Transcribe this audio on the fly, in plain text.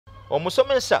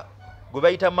omusomesa gwe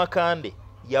bayita Makande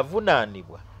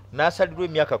yavunaanibwa n'asalirwa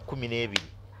emyaka 12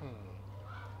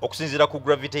 okusinziira ku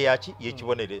gravity yaki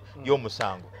y'ekibonere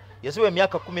y'omusango yasibwa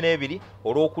emyaka 12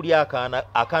 olw'okulya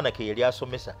akaana ke yali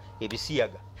asomesa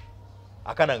ebisiyaga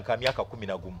akaana ka myaka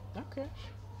 11.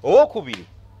 Owokubiri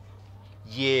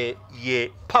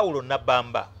ye Paulo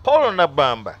Nabamba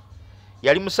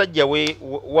yali musajja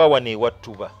wawane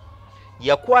wattuba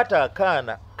yakwata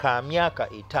akaana ka myaka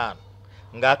 5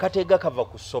 ng'akatega kava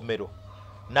ku ssomero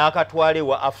n'akatwale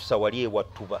wa afisa wali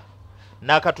ewattuba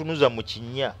n'akatunuza mu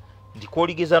kinnya ndi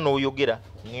koligeza n'oyogera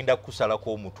ngenda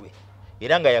kusalako omutwe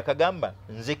era nga yakagamba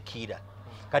nze Kira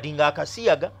kati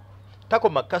ng'akasiyaga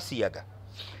takoma kasiyaga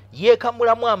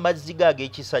yeekamulamu amazzi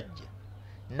g'ekisajja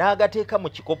n'agateeka mu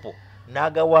kikopo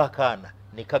n'agawa akaana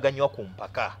ne kaganywa ku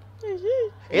mpaka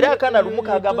era akaana lumu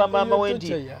kagamba maama we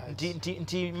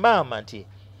nti maama nti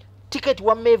tiketi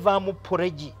wammeevaamu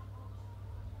poreji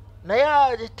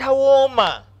naye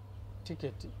tawooma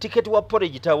tiketi wa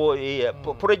poreji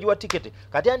poreji wa tiketi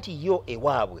kati anti yo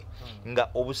ewaabwe nga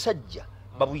obusajja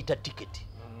babuyita tiketi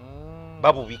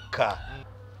babubikka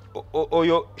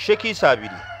oyo Shekiisa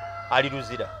abiri ali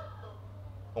luzira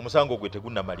omusango gwe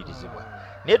tegunnamalirizibwa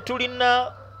naye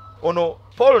tulina ono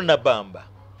Paul Nabamba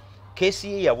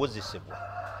kesi ye yawozesebwa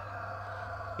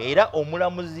era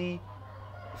omulamuzi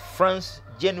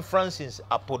Jane Francis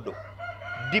Apodo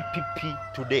DPP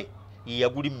today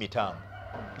yaguli mitaamu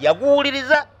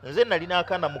yaguwuliriza nze nalina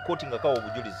akaana mu kooti nga kawa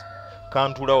obujulizi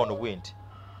kantula wano bwenti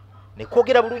ne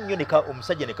kwogera bulungi nnyo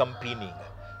omusajja ne kamupiininga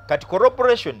kati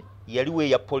corroboration yaliwo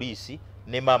eya poliisi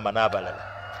ne maama n'abalala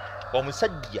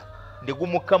omusajja ne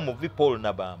gumukka mu Paul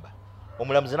Nabamba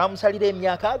omulamuzi n'amusalira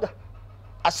emyaka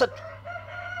 3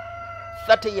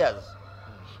 30 years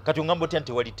kati ngamba otya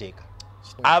nti wali teeka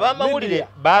abamawulire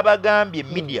babagambye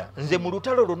media nze mu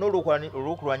lutalo luno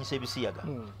olw'okulwanyisa ebisiyaga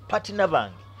patina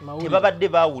bange tebabadde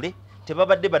baawule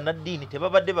tebabadde bannaddiini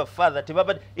tebabadde bafather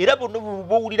tebabadde era bono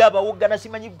bowulira abawogana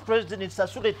simanyi president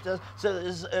Sasule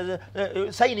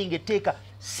signing etteeka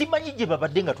simanyi gye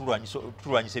babadde nga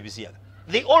tulwanyisa ebisiyaga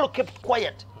they all kept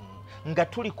quiet nga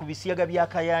tuli ku bisiyaga bya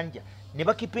Kayanja ne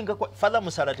bakipinga father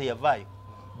Musala teyavaayo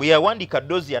bwe yawandika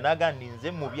dozi yanagandi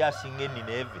nze mu byasinga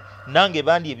Nineve nange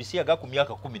bandi ebisiyaga ku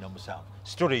myaka 17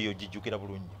 story yo gijjukira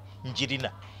bulungi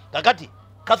njirina kakati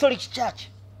Catholic Church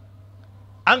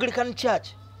Anglican Church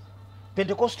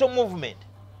Pentecostal movement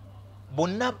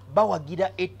bonna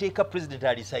bawagira etteeka president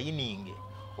alisayininge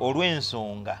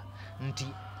olw'ensonga nti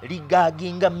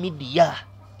ligaginga media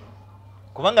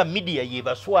kubanga media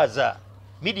yebaswaza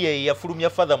media yeyafulumya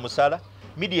father Musala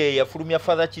media yeyafulumya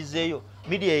father Kizeeyo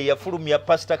media yeyafulumya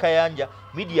pastor Kayanja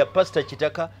media pastor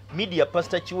Kitaka media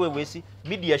pastor Chiwewesi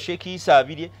media Shekiisa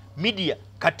abirye media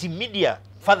kati media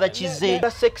father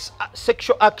Kizeeyo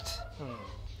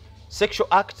sexual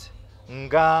act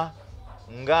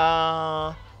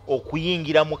nga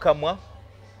okuyingira mu kamwa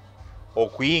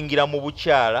okuyingira mu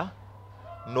bukyala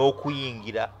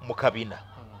n'okuyingira mu kabina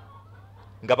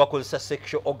nga bakozesa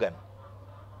sexual organ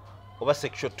oba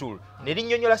sexual tool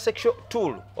nerinnyonnyola sexual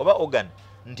tool oba organ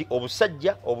nti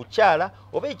obusajja obukyala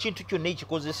oba ekintu kyonna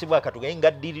ekikozesebwa akatugaye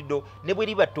nga ddirido ne bwe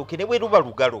liba ttooke ne bwe luba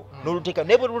lugalo n'oluteeka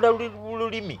ne bwe lula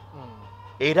lulimi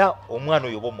era omwana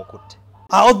oyo oba omukutte.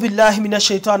 أعوذ بالله من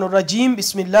الشيطان الرجيم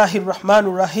بسم الله الرحمن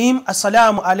الرحيم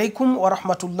السلام عليكم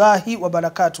ورحمة الله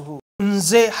وبركاته.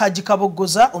 Nze Haji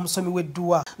Kabogoza omusomi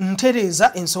w'edduwa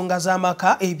ntereza ensonga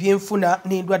z'amaka ebyenfuna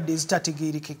n'endwadde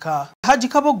ezitategeerekeka. Haji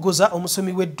Kabogoza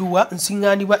omusomi w'edduwa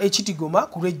nsiŋŋaanibwa ekitigoma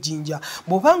ku lw'ejjinja.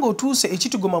 Bw'obanga otuuse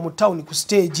ekitigoma mu ttawuni ku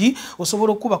siteegi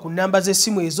osobola okuba ku nnamba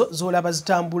z'essimu ezo z'olaba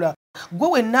zitambula. Gwe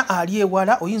wenna ali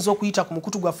ewala oyinza okuyita ku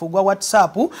mukutu gwaffe ogwa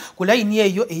WhatsApp ku layini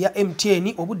eyo eya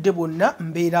MTN obudde bwonna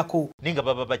mbeerako. Ninga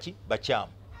baba baki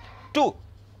bakyamu. 2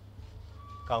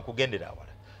 kankugendera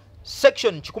awala.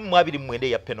 Section 129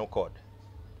 ya Penal Code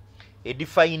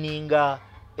defininga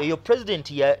eyo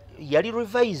president yali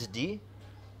revised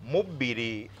mu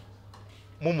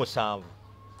 2007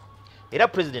 era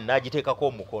president n'agiteekako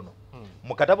omukono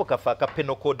mu katabo kaffe aka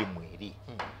Penal Code mweri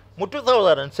mu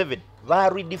 2007 ba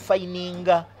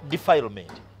redefininga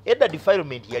defilement edda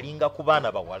defilement yalinga ku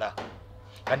baana bawala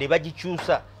kandi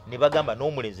bagikyusa ne bagamba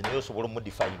n'omulenzi naye osobola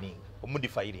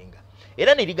omudefininga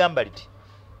era ne ligamba liti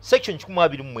Section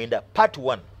 129 part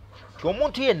 1 ti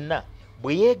omuntu yenna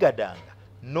bwe yeegadanga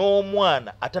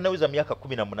n'omwana atanaweza myaka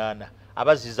 18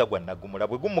 abaziza gwa nagumula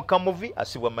bwe gumuka muvi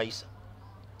asibwa mayisa.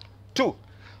 2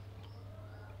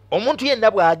 omuntu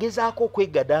yenna bwe agezaako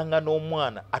okwegadanga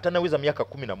n'omwana atanaweza myaka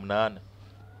 18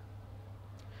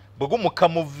 bwe gumuka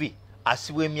muvi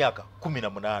asibwa emyaka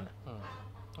 18.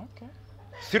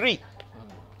 3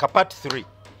 ka part 3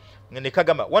 ne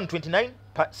kagamba 129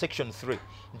 section 3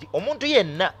 nti omuntu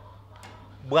yenna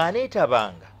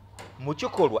bw'aneetabanga mu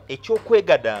kikolwa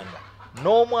eky'okwegadanga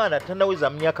n'omwana tanaweza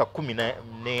myaka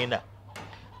 14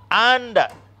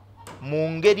 anda mu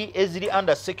ngeri eziri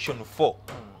under section 4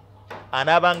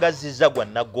 anaabanga azizza gwa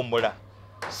naggomola.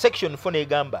 Section 4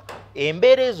 negamba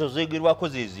embeera ezo zegerwako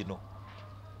ze zino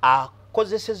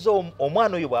akozesezza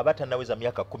omwana oyo bw'aba tanaweza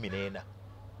myaka 14.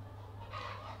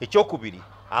 Ekyokubiri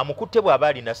amukutte bw'aba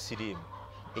alina siriimu.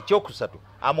 Ekyokusatu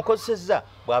amukozesezza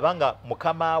bw'abanga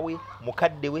mukama we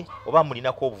mukadde we oba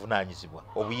mulinako obuvunaanyizibwa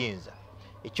obuyinza.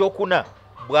 Ekyokuna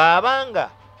bw'abanga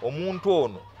omuntu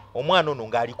ono omwana ono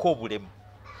ng'aliko obulemu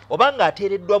oba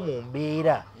ng'ateereddwa mu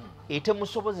mbeera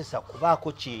etemusobozesa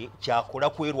kubaako kyakola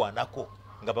kwerwanako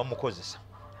nga bamukozesa.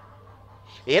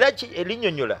 Era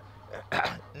linnyonnyola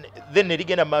then ne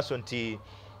ligenda maaso nti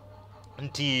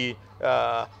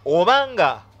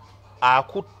obanga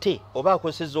akutte oba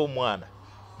akozesezza omwana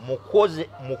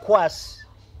mukwasi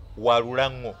wa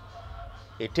lulango,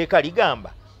 etteeka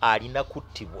ligamba alina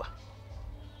kuttibwa.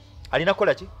 Alina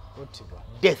kola ki?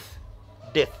 Death.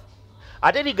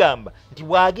 Ate ligamba nti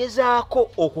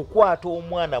bw'agezaako okukwata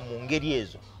omwana mu ngeri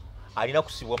ezo alina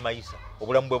kusibwa mayisa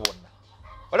obulamu bwe bwonna.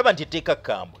 Olaba nti etteeka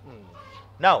kkambwe.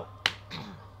 Now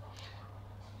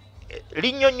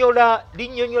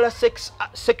linnyonnyola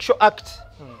sexual act.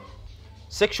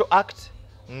 Sexual act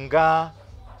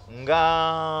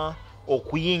nga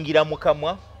okuyingira mu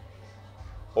kamwa,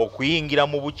 okuyingira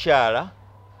mu bukyala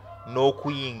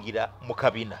n'okuyingira mu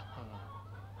kabina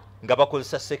nga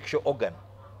bakozesa sexual organ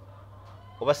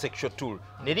oba sexual tool.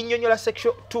 Ne linnyonnyola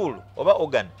sexual tool oba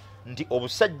organ nti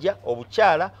obusajja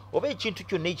obukyala oba ekintu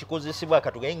kyonna ekikozesebwa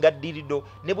akatugaye nga ddirido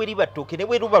ne bwe liba ttooke ne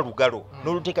bwe luba lugalo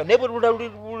n'oluteeka ne bwe lula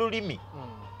lulimi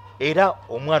era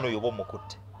omwana oyo oba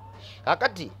omukutte.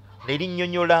 Kakati ne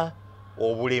linnyonnyola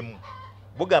obulemu.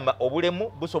 Bugamba obulemu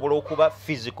busobola okuba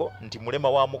physical nti mulema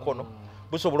wa mukono,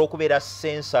 busobola okubeera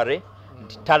sensory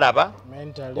nti talaba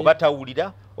oba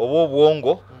tawulira oba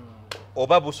obwongo,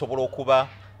 oba busobola okuba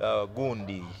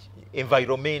gundi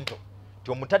environmental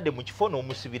nti omutadde mu kifo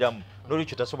n'omusibiramu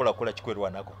n'olwekyo tasobola kukola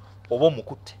kikwerwanako oba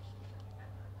omukutte.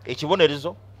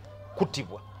 Ekibonerezo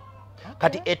kuttibwa.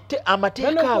 Kati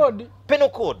amateeka penal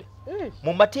code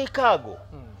mu mateeka ago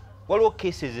waliwo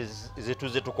cases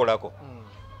zetuze tukolako.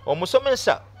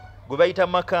 Omusomesa gwe bayita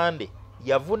Makande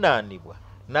yavunaanibwa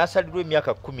n'asalirwa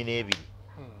emyaka 12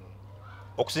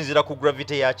 okusinziira ku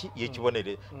gravity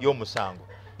y'ekibonere y'omusango.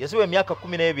 Yasibwa emyaka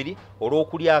 12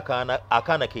 olw'okulya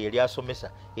akaana ke yali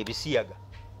asomesa ebisiyaga,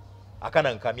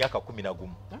 akaana ka myaka 11.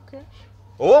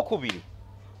 Owokubiri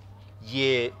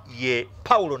ye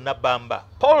Paulo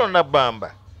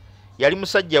Nabamba yali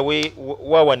musajja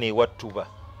wawana ewattuba.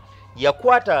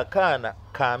 Yakwata akaana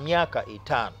ka myaka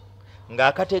 5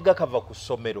 ng'akateega kava ku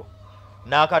ssomero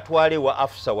n'akatwala ewa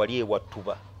afusa wali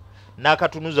ewattuba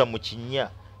n'akatunuza mu kinnya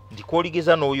nti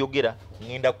k'oligeza n'oyogera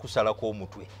ŋŋenda kukusalako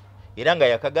omutwe, era nga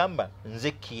yakagamba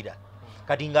nze Kiira.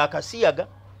 Kati ng'akasiyaga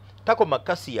takoma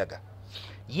kasiyaga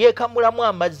yeekamulamu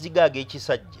amazzi ge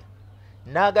ag'ekisajja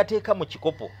n'agateeka mu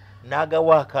kikopo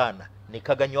n'agawa akaana ne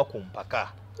kaganywa ku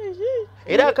mpaka.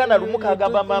 Era akaana lumu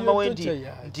kagamba maama we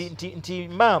nti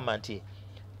maama nti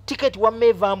tiketi wamma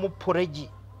evaamu poreji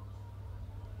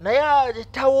naye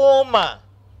tawooma.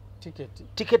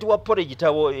 Tiketi wa poreji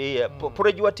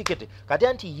poreji wa tiketi kati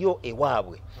anti yo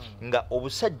ewaabwe nga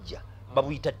obusajja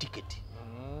babuyita tiketi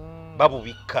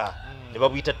babubikka ne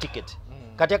babuyita tiketi.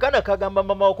 Kati akaana kagamba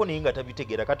mama wako naye nga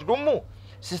tabitegeera. Kati lumu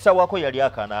sisa wako yali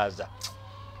akanaaza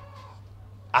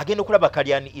agenda okulaba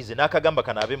kalyani ize n'akagamba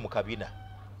kanaabe mu kabina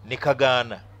ne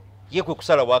kagaana ye kwe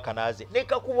kusala wakanaaze ne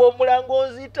kakuba omulango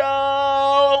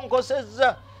nzita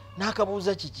nkosezza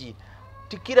n'akabuuza kiki.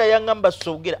 Tikira yangamba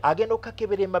sogera agenda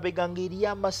okakebera emabega ng'eri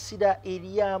amasira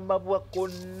eri amabwa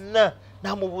konna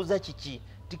n'amubuuza kiki.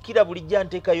 Tikira bulijja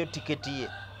nteekayo tiketi ye.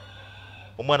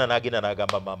 Omwana n'agenda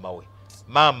n'agamba maama we.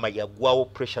 Maama yagwawo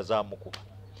pressure z'amukuba.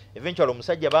 Eventually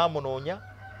omusajja baamunoonya,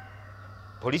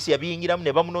 poliisi yabiyingiramu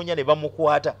ne bamunoonya ne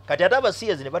bamukwata. Kati ate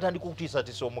abasiyazi ne batandika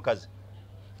okutiisatiisa omukazi.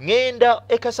 Ngenda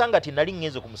ekasangati nali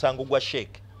ngenze ku musango gwa Sheikh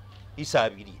Isa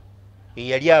abiri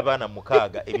eyali abaana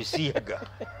 6 ebisiyaga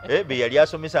be yali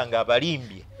asomesa nga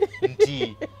abalimbye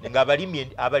nti nga abalimbye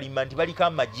abalima nti baliko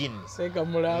amajini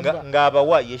nga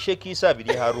abawa ye Sheikh Isa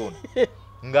abiri Harun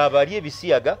nga abali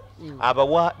ebisiyaga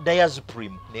abawa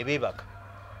diazepam ne bebaka.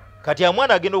 Kati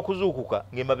amwana agenda okuzuukuka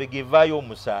ng'emabega evaayo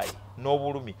omusaayi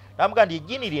n'obulumi namuga nti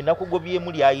ejjini lye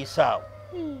nakugobyemu lyayisaawo.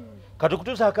 Kati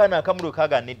okutuusa akaana akamulwe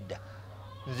kaga nedda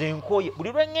nze nkoye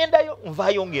buli lwe ŋŋendayo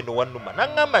nvaayo ngendo wannuma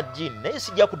naŋŋamba jini naye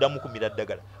sijja kuddamu kumira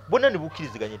ddagala bonna ne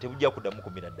bukkiriziganye tebujja kuddamu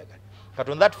kumira ddagala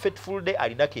kati on that fateful day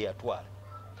alina ke yatwala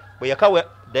bwe yakawa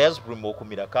diasprim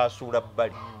okumira kasuula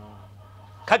bbali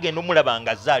kagenda omulaba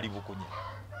nga azze ali bukunya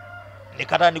ne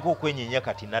katandika okwenyenya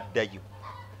kati n'addayo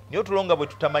naye otulonga bwe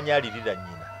tutamanya alirira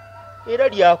nnyina era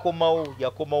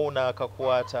yakomawo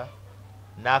n'akakwata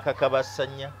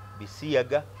n'akakabasanya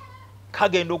Bisiyaga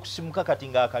kagenda okusimuka kati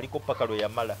ng'akaliko paka lwe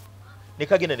yamala ne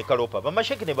kagenda ne kalopa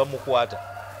bamasheke ne bamukwata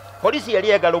poliisi yali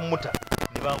yagala ommuta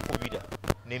ne bankubira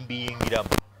ne mbiyingiramu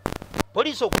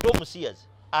poliisi okuta omusiyazi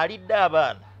alidde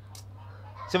abaana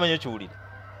simanyi kiwulire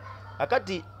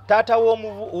akati taata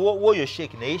w'oyo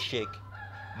sheeki naye sheeki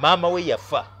maama we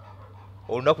yafa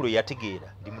olunaku lwe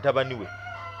yategeera ndi mutabani we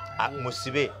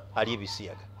musibe ali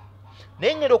Bisiyaga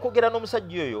naye ngenda okwogera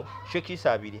n'omusajja oyo sheeki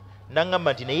Isaabire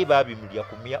naŋŋamba nti naye baabimulya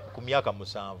ku myaka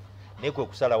 7 naye kwe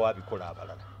kusalawo abikola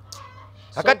abalala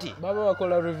akati baba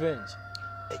bakola revenge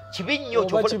kibi nnyo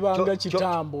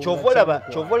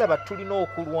kyova olaba tulina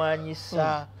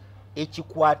okulwanyisa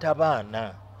ekikwata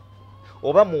baana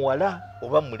oba muwala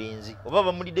oba mulenzi oba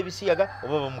bamulidde Bisiyaga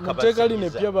oba bamukabasinyiza lino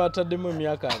epya bataddemu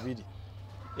emyaka 2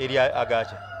 eri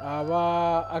agacha aba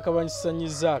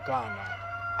akabanyisanyiza akaana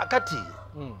akati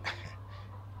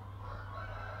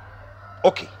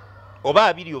okay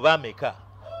oba 2 oba meka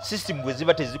system bwe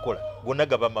ziba tezikola gonna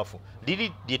gaba mafu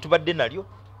liri lye tubadde nalyo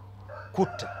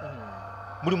kutta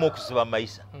mulimu okusiba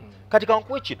mayisa kati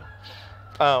kankuwe kino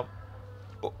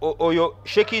oyo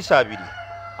Sheeki Isaabire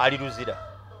ali luzira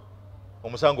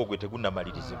omusango gwe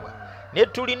tegunnamalirizibwa naye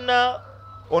tulina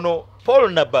ono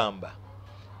Paul Nabamba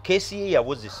kesi ye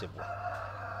yawozesebwa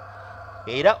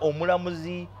era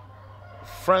omulamuzi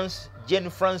Jane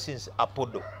Francis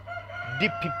Apodo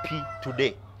DPP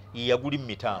today yaguli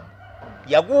mitaamu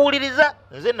yaguwuliriza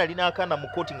nze nalina akaana mu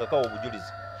kooti nga kawa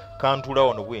obujulizi kantula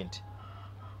wano bwenti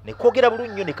ne kwogera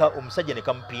bulungi nnyo omusajja ne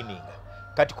kamupiininga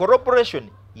kati corroboration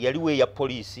yaliwo eya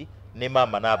poliisi ne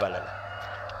maama n'abalala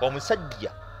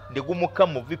omusajja ne gumukka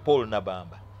mu Paul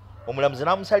Nabamba omulamuzi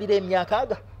n'amusalira emyaka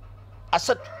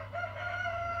 3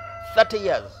 30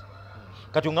 years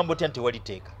kati ongamba otya nti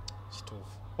waliteeka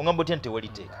ongamba otya nti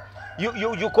waliteeka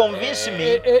you convince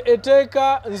me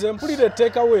eteeka nze mpulira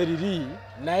etteeka weeriri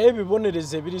naye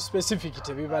ebibonerezo ebiri specific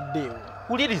tebibaddeewo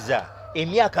wuliriza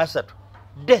emyaka 3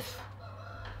 death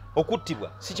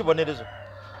okuttibwa si kibonerezo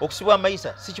okusibwa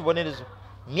amayisa si kibonerezo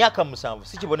myaka 7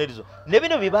 si kibonerezo ne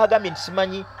bino bye baagambye nti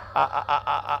simanyi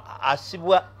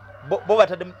asibwa bo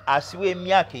batadde asibwa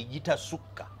emyaka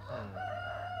egitasukka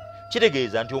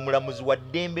kitegeeza nti omulamuzi wa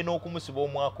ddembe n'okumusiba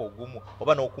omwaka ogumu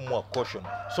oba n'okumuwa caution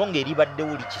so nga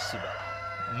eribaddewo likisiba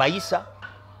mayisa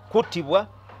kuttibwa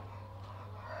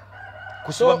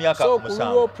kusiba myaka 7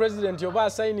 so president oba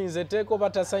asayininze etteeka oba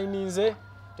tasayininze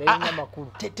terina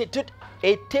makulu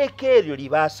etteeka eryo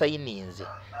liba asayininze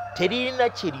terina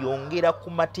kyeryongera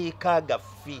ku mateeka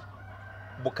gaffe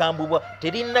bukambwe bwa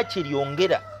terina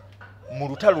kyeryongera mu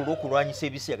lutalo olw'okulwanyisa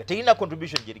Ebisiyaga terina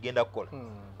contribution gye ligenda kukola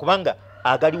kubanga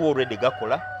agaliwo already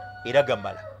gakola era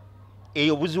gamala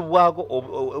eyo obuzibu bwago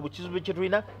obukizibu kye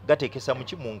tulina gateekesa mu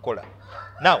kimu nkola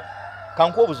now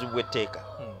kankuwa obuzibu bw'etteeka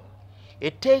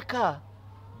etteeka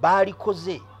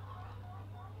baalikoze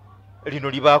lino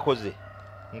libaakoze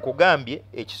nkugambye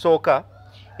ekisooka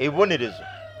ebibonerezo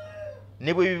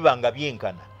ne bwe biba nga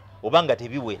byenkana oba nga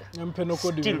tebiwera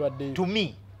to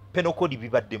me penokodi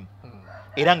bibaddemu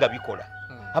era nga bikola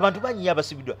abantu banyi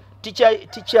abasibiddwa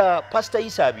ticha Pastor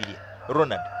Isaabire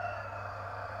Ronald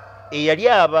eyali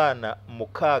abaana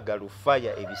 6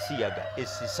 lufaya Ebisiyaga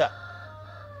essisa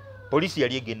poliisi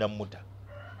yali egenda mmuta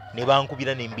ne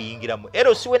bankubira ne mbiyingiramu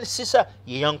ero siwe nsisa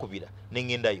ye yankubira ne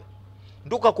ngendayo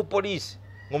nduka ku poliisi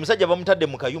ng'omusajja bamutadde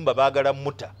mu kayumba baagala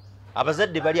mmuta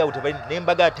abazadde bali awo tebali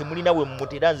nembaga temulina we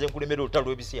mmuta era nze nkulemera olutalo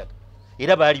lw'Ebisiyaga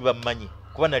era baali bammanyi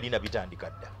kuba nalina bitandika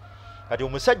dda kati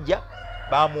omusajja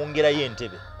bamwongerayo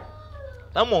entebe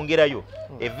bamwongerayo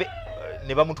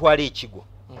ne bamutwala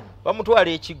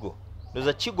ekigo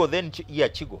ndoza kigo then ya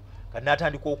kigo kati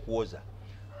n'atandika okuwoza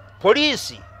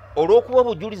poliisi olw'okuba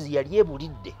obujulizi yali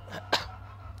ebulidde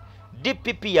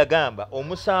DPP yagamba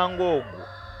omusango ogwo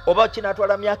oba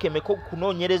kinatwala myaka emeka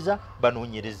okunoonyereza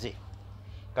banoonyereze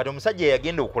kati omusajja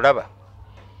yagenda okulaba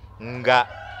nga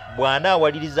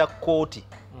bw'anaawaliriza kooti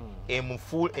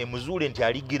emuzuule nti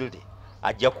ali guilty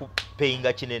ajja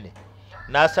kupeyinga kinene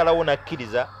n'asalawo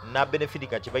nakkiriza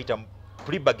n'abenefitika kye bayita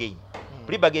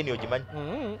pre-bargain ogimanyi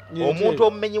omuntu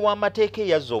omumenyi w'amateeka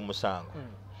eyazza omusango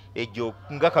egyo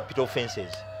nga capital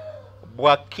offenses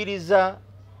bw'akkiriza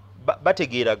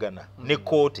bategeeragana ne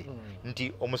kooti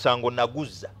nti omusango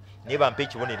naguzza naye bampa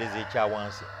ekibonerezo ekya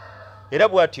wansi era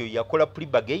bw'atyo yakola plea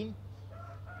bargain.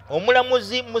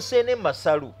 Omulamuzi Musene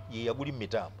Masalu ye yagula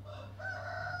emitambo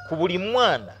ku buli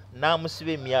mwana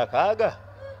n'amusiba emyaka aga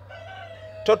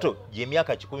toto gye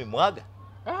emyaka 10 mwaga.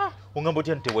 Ongamba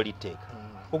otya nti tewali tteeka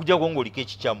okujja ng'oliko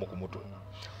ekikyamu ku mutwe.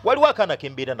 Waliwo akaana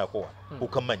kembeera nako wano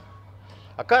okamanyi.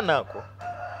 Akaana ako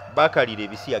baakalira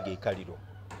Bisiyaga ekaliro.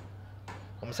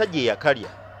 Omusajja eyakalya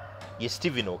ye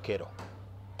Stephen Okero.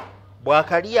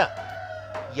 Bwakalya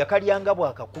yakalyanga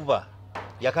bwakakuba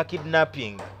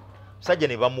yakakidnapping. Sajja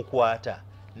ne bamukwata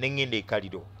n'engenda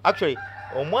ekaliro. Actually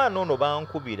omwana ono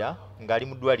bankubira ng'ali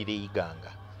mu ddwaliro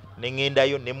eyiganga.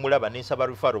 N'engendayo ne mulaba ne nsaba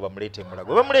rufaro bamuleete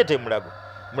Mulago. Bamuleete Mulago.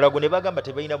 Mulago ne bagamba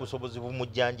tebalina busobozi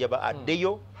bumujjanjaba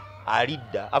addeyo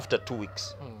alidda after 2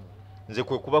 weeks. Nze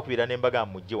kwe kubakubira ne mbaga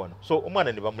mujje wano. So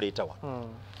omwana ne bamuleeta wano.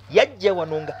 Yajja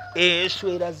wano nga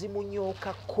eswera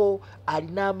zimunyookako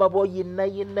alina amabo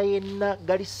yenna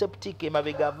gali septic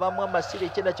emabega avaamu amasiro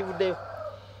ekyenda kivuddeyo.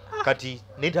 Kati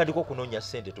nentandika okunoonya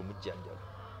ssente tumujjanjaba.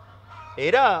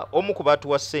 Era omu ku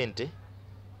batuwa ssente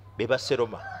be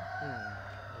Baseroma.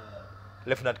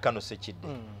 Lieutenant Colonel Sekidde.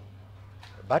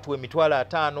 Batuwa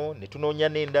 $50 ne tunoonya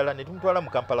n'endala ne tumutwala mu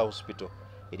Kampala Hospital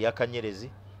eri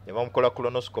Akanyerezi ne bamukola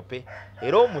colonoscopy.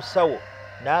 Era omusawo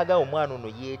n'aga omwana ono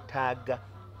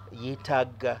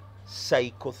yeetaaga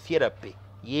psychotherapy,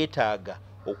 yeetaaga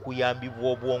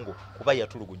okuyambibwa obwongo kuba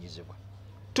yatulugunyizibwa.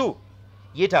 2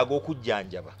 yeetaaga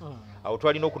okujjanjaba. Awo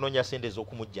twalina okunoonya ssente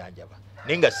ez'okumujjanjaba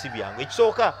naye nga si byangu.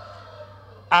 Ekisooka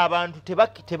abantu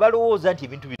tebalowooza nti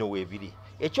ebintu bino weebiri.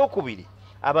 Ekyokubiri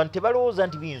abantu tebalowooza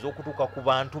nti biyinza okutuuka ku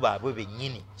bantu baabwe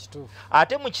bennyini.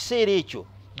 Ate mu kiseera ekyo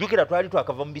jjukira twali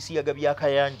twakava mu Bisiyaga bya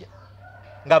Kayanja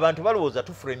ng'abantu balowooza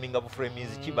tuframinga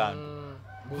buframinzi ki bantu.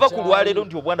 Kuva ku lwaleero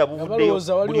nti obwana buvuddeyo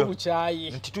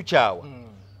nti tukyawa.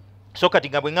 So kati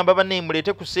nga bwe ngamba banne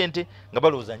muleete ku ssente nga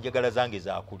balowooza njagala zange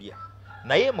zaakulya.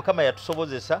 Naye Mukama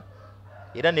yatusobozesa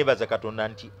era nebaza Katonda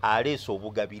nti aleese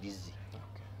obugabirizi.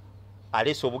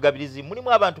 Aleese obugabirizi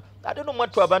mulimu abantu ate no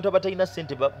mwattu abantu abatalina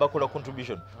ssente bakola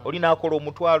contribution. Oli n'akola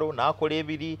 $1,000 n'akola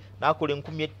 2 n'akola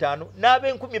 15,000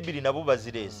 n'ab'e20,000 nabo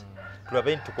bazireese.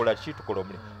 Tulabe nti tukola ki tukola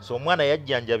omulimu. So omwana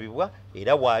yajjanjabibwa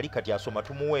era waali kati asoma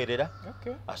tumuweerera.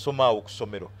 Asoma awo ku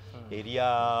ssomero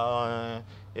erya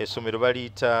essomero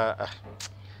baliyita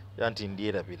nti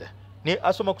ndyerabira ne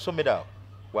asoma ku ssomero awo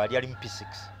waali ali mu P6.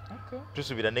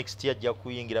 Tusuubira next year ajja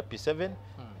kuyingira P7.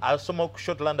 Asoma ku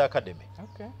Shortland Academy.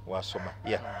 Wasoma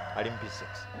ali mu P6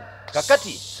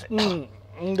 kakati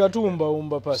nga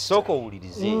tumba Pastor. Soko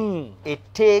owulirize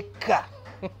etteeka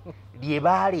lye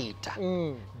baaleeta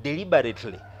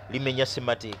deliberately limenya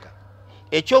ssemateeka.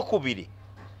 Ekyokubiri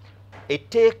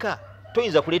etteeka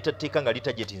toyinza kuleeta tteeka nga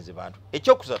litajetinze bantu.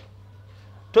 Ekyokusatu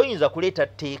toyinza kuleeta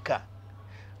tteeka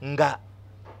nga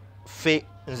ffe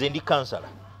nze ndi kansala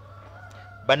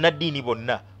bannaddiini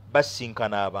bonna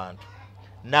basinkana abantu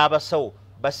n'abasawo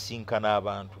basinkana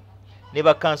abantu ne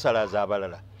bakansalazi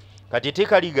abalala. Kati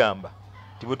etteeka ligamba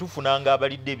ti bwe tufunanga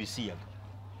abalidde Bisiyaga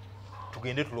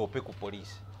tugende tuloope ku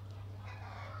poliisi.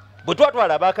 Bwe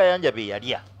twatwala Abakayanja be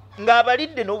yalya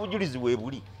ng'abalidde n'obujulizi bwe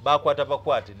buli bakwata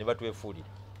bakwate ne batwefuulira.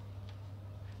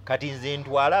 Kati nze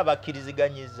ntwala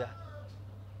abakkiriziganyiza.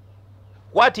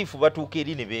 What if batuuka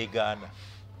eri ne beegaana?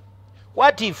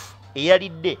 What if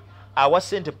eyalidde awa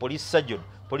ssente police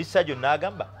surgeon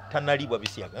n'agamba tannalibwa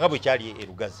Bisiyaga nga bwe kyali e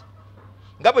Lugazi,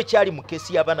 nga bwe kyali mu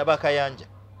keesi y'abaana ba Kayanja?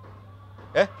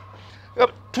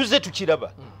 Tuze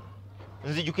tukiraba.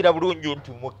 Nzijukira bulungi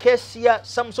nti mu keesi ya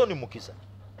Samson Mukisa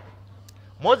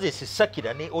Moses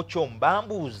Sakira ne Ochom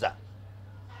bambuuza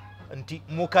nti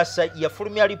Mukasa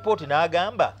yafulumya lipooti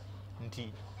n'agamba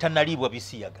nti tannalibwa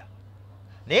Bisiyaga.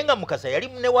 Naye nga Mukasa yali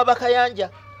ne w'Abakayanja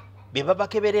be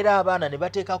babakeberera abaana ne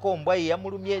bateekako ombwa ye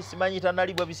yamulumye simanyi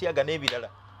tannalibwa Bisiyaga n'ebirala.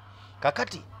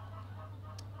 Kakati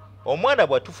omwana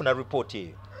bw'atufuna lipooti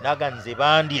eyo n'aganze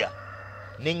bandya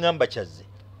n'eŋŋamba kyazze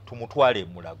tumutwale e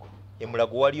Mulago. E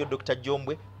Mulago waliyo Dr.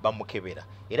 Jombwe bamukebera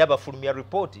era bafulumya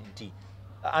lipooti nti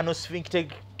anosphincter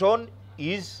tone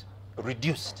is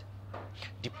reduced.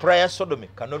 The prior sodomy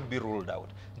cannot be ruled out.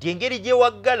 Nti engeri gye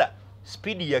waggala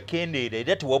speed yakendeera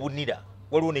era tewabunira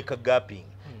waliwo ne kagapping.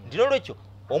 Nti n'olwekyo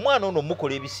omwana ono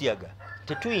mukola Ebisiyaga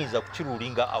tetuyinza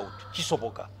kukirulinga out.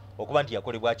 Kisoboka okuba nti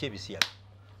yakolebwaki Ebisiyaga.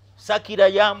 Sakira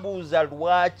yambuuza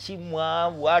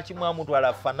lwaki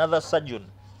mwamutwala for another surgeon.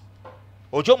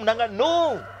 Okyomunanga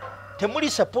no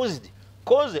temuli supposed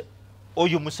cause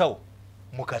oyo musawo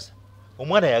Mukasa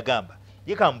omwana yagamba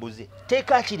yekambuuze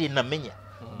teeka kiri namenya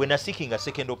bwe na seeking a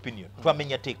second opinion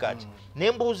twamenya teeka ki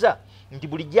nembuuza nti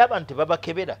bulijjo abantu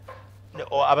tebabakebera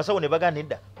abasawo ne bagana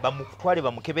edda bamutwale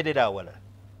bamukeberera awalala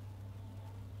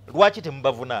lwaki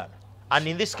temubavunaana and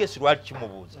in this case lwaki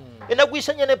kimubuuza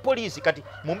enagwisanya ne poliisi kati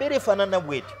mu mbeera efaanana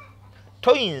bwetyo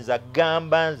toyinza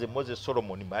gamba nze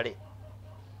Moses-Solomon Male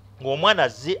ng'omwana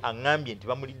azze aŋŋambye nti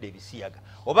bamulidde ebisiyaga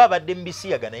oba abadde mu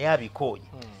bisiyaga naye abikooye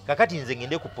kakati nze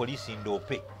ngende ku poliisi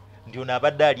ndoope nti ono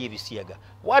abadde ali ebisiyaga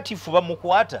watifu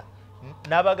bamukwata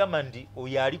n'abagamba nti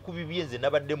oyo ali ku bibye nze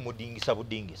nabadde mudingisa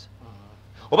budingisa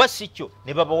oba si kyo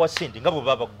ne babawa ssente nga bwe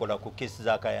baba bakola ku keesi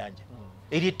za Kayanja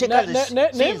eryo etteeka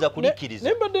siyinza kulikkiriza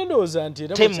ne mbadde ndowooza nti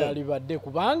era bukyali badde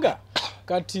kubanga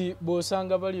kati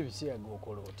bw'osanga bali ebisiyaga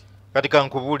okola oti kati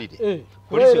kankubuulire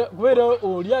kubeera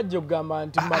oli ajja okugamba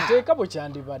nti mateeka bwe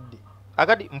kyandibadde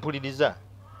akati mpuliriza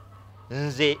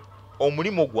nze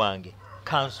omulimu gwange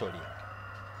counseling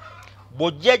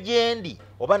bw'ojja gye ndi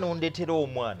oba n'ondeetera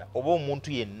omwana oba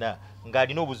omuntu yenna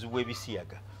ng'alina obuzibu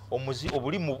bw'ebisiyaga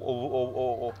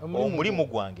omulimu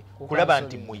gwange kulaba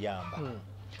nti muyamba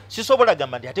sisobola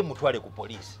gamba nti ate mutwale ku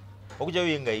poliisi okugyayo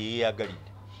ye nga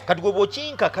yeeyagalidde kati gwe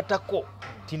bw'okinkakatako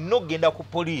ti nno ogenda ku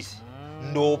poliisi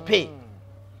ndoope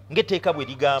ng'etteeka bwe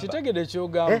ligamba kitegede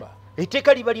kyogamba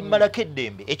etteeka liba limmalako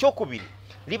eddembe ekyokubiri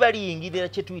liba liyingirira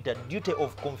kye tuyita duty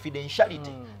of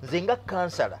confidentiality nze nga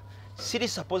kansala siri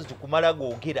supposed kumala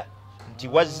googera nti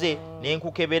wazze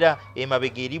nenkukebera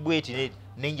emabega eri bweti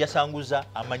nenjasanguza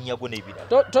amannya go n'ebirala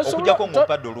okujjako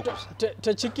ng'ompadde olukusa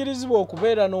tekikkirizibwa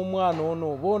okubeera n'omwana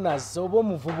ono oba onazze oba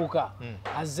omuvubuka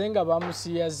azze nga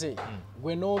bamusiyaze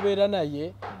gwe n'obeera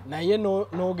naye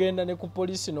n'ogenda ne ku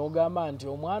poliisi n'ogamba nti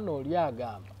omwana oli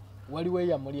agamba waliwo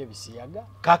eyamuli ebisiyaga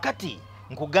kaakati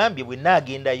nkugambye bwe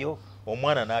naagendayo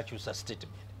omwana n'akyusa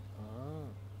statement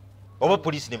oba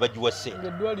poliisi ne bagiwa ssente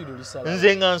eddwaliro lisala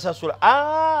nze nga nsasula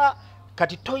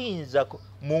kati toyinza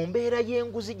mu mbeera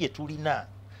y'enguzi gye tulina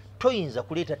toyinza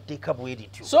kuleeta tteeka bwe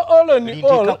lityo so all in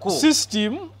all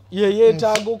system ye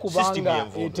yeetaaga okubanga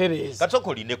etereeza kati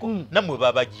okolineko nammwe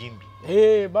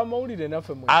babajimbye bamawulire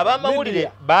naffe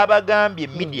abamawulire babagambye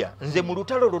media nze mu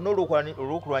lutalo lwonna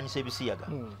olw'okulwanyisa ebisiyaga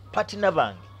patina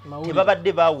bange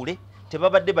tebabadde baawule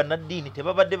tebabadde bannaddiini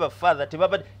tebabadde bafaatha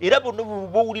tebabadde era bonna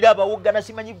bowulira abawoggana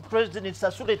simanyi president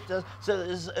sasule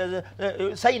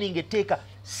signing etteeka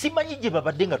simanyi gye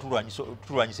babadde nga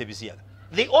tulwanyisa ebisiyaga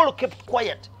they all kept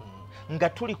quiet nga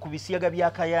tuli ku bisiyaga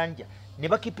bya Kayanja ne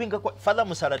bakipinga father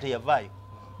Musala teyavaayo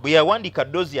bwe yawandiika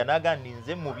dozia n'agamba nti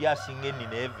nze mu byasinga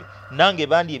ennineeve nange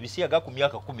bandi ebisiyaga ku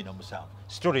myaka 17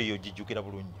 story eyo gijjukira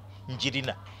bulungi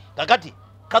njirina kakati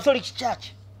Catholic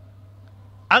Church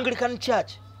Anglican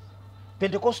Church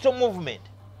Pentecostal movement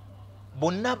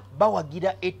bonna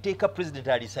bawagira etteeka president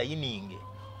alisayininge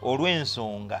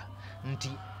olw'ensonga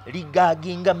nti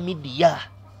ligaaginga media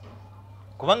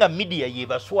kubanga media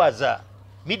yebaswaza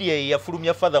media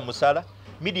yeyafulumya father Musala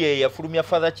media yeyafulumya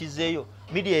father Kizeeyo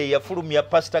media yeyafulumya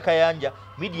pastor Kayanja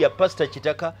media pastor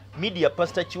Kitaka media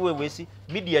pastor Kiwewesi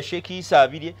media Sheikh Isa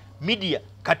Abirye media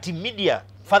kati media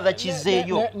father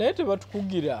Kizeeyo naye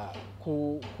tebatukugira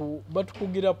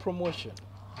batukugira promotion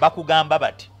bakugamba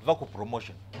bati va ku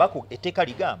promotion etteeka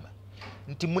ligamba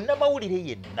nti munnamawulire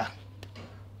yenna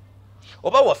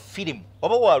oba wa firimu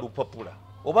oba wa lupapula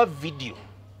oba video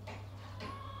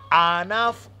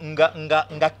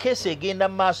nga kesi egenda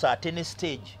maaso ate ne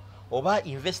stage oba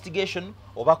investigation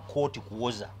oba court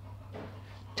kuwoza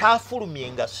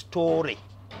taafulumye nga story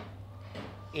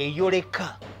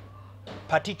eyoleka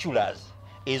particulars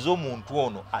ez'omuntu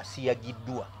ono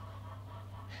asiyagiddwa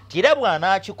tira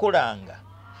bw'anaakikolanga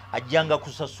ajjanga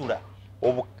kusasula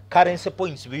currency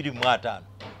points 25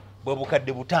 bwe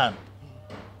bukadde 5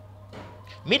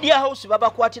 media house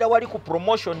babakwatira wali ku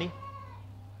promotion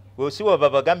wesiwa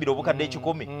babagambira obukadde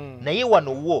 10 naye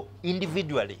wano wo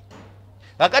individually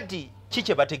kakati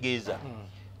kiche bategeeza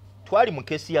twali mu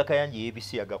kesi ya Kayanja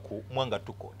y'ebisiyaga ku Mwanga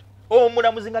tukota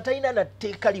omulamuzi nga talina na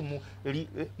tteeka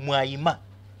mwayima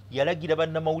yalagira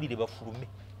bannamawulire bafulume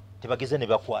tebageza ne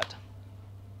bakwata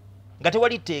nga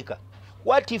tewali tteeka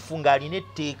watifu ng'alina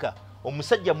etteeka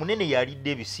omusajja munene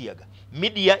yalidde ebisiyaga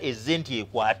media ezenti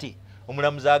ekwate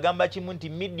omulamuzi agamba kimu nti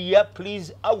media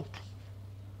please out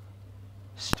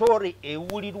story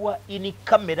ewulirwa in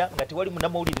camera nga tewali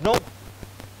munnamawulire no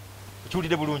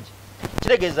kiwulire bulungi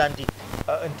kitegeeza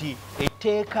nti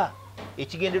etteeka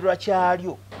ekigendererwa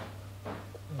kyalyo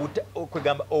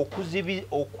kwegamba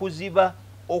okuziba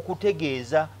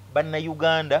okutegeeza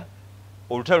bannayuganda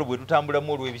olutalo bwe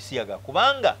tutambulamu olw'ebisiyaga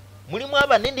kubanga mulimu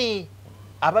abanene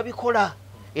ababikola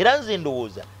era nze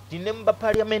ndowooza nti ne mu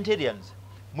parliamentarians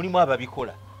mulimu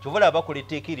ababikola kyovala abakola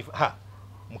etteeka eri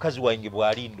mukazi wange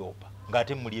bw'ali ndoopa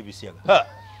ng'ate muli ebisiyaga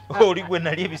oli gwe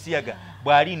nali ebisiyaga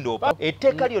bw'ali ndoopa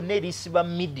etteeka lyonna erisiba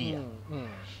media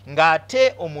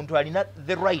ng'ate omuntu alina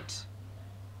the right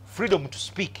freedom to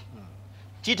speak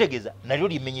kitegeeza nalyo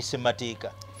limenyese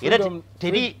mateeka era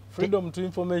teri freedom to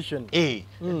information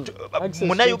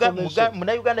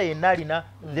Munnayuganda yenna alina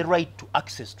the right to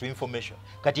access to information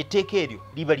kati etteeka eryo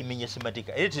liba limenyese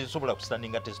mateeka era terisobola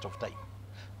kustandinga test of time.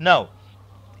 Now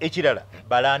ekirala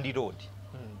balandi road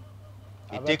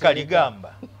etteeka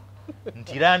ligamba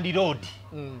nti landi road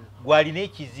gwalina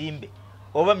ekizimbe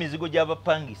oba mizigo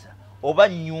gy'abapangisa oba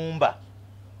nnyumba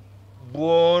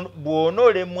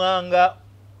bw'onoolemwanga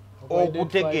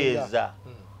okutegeeza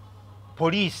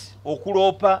poliisi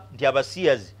okuloopa nti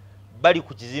abasiyazi bali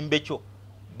ku kizimbe kyo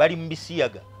bali mu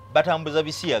Bisiyaga batambuza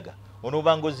Bisiyaga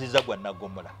onoobanga ozizza gwa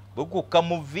Nagomola bwekukka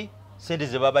muvi sente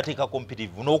ze babateeka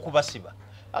competitive n'okubasiba.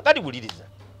 Akati buliriza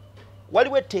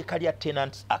waliwo etteeka lya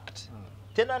Tenants Act.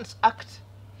 Tenants Act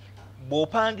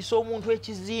bw'opangisa omuntu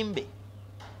ekizimbe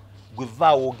gwe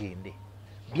vaawo ogende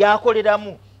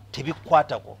byakoleramu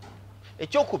tebikwatako.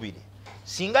 Ekyokubiri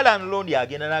singa landlord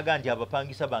agenda naga nti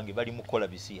abapangisa bange bali mu kukola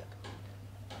Bisiyaga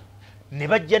ne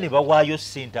bajja ne bawaayo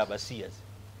ssente abasiyazi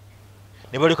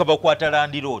ne baleka bakwata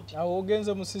landlord awo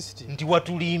ogenze mu system nti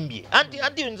watulimbye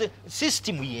anti nze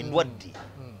system yendwadde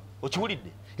okiwulidde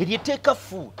eryeteeka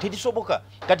fu terisoboka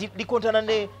kati likontana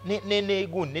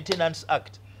ne Tenants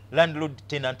Act Landlord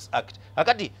Tenants Act.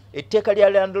 Akati etteeka lya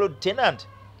landlord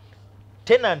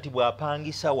tenant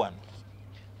bw'apangisa wano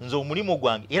nze omulimu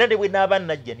gwange era ne bwe naaba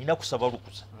najja nina kusaba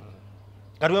lukusa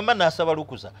kati bwe mba naasaba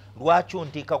lukusa lwaki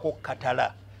onteekako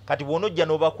katala kati bw'onojja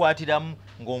n'obakwatiramu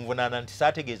ng'onvunaana nti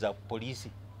saategeeza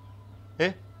poliisi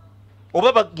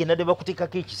oba bagenda ne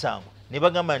bakuteekako ekisango ne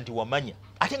bagamba nti wamanya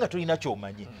ate nga tolina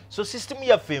ky'omanye. So system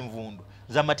yaffe envundu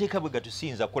z'amateeka bwe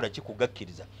gatusinza kukola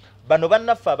kikugakkiriza bano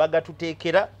bannaffe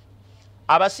abagatuteekera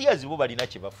abasiyazi bo balina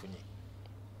kye bafunye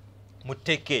mu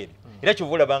tteeka eryo era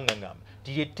kyova olabanga ngamba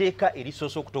nti lyetteeka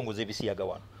erisoose okutongoza Ebisiyaga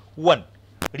wano 1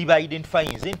 liba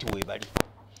identifying nze nti weebali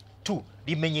 2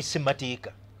 limenyese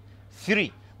mateeka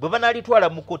 3 bwe banaalitwala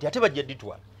mu kooti ate bajja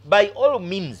dditwala by all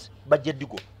means bajja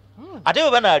ddigoba ate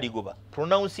bwe banaaligoba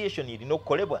pronunciation erina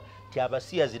okukolebwa ti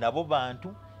abasiyazi nabo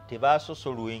bantu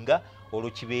tebaasosolwenga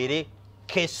olwo kibeere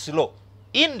case law.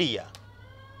 India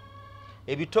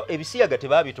Ebisiyaga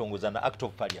tebaabitongoza na Act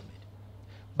of Parliament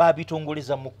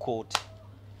baabitongoleza mu kooti.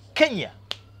 Kenya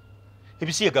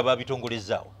Ebisiyaga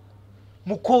baabitongolezaawo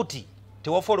mu kooti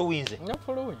tewafolowinze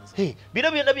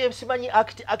bino byonna byesimanyi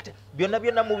act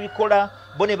byonna mubikola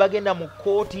bo ne bagenda mu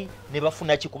kooti ne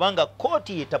bafuna ki kubanga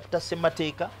kooti yetaputa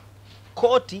ssemateeka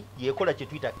kooti yekola kye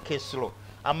tuyita case law.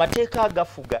 Amateeka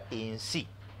agafuga ensi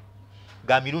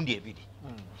ga mirundi ebiri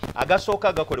agasooka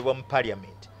agakolebwa mu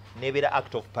Parliament nebeera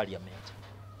Act of Parliament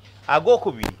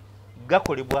ag'okubiri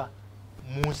gakolebwa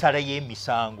mu nsala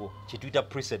y'emisango kye tuyita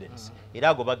precedence era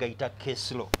ago bagayita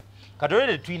case law. Kati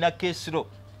olwedde tulina case law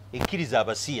ekkiriza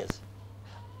abasiyazi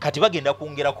kati bagenda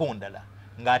kwongerako ndala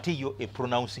ng'ate yo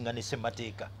epronouncing ne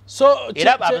ssemateeka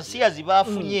era abasiyazi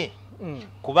baafunye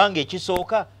kubanga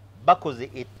ekisooka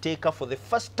bakoze etteeka for the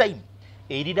first time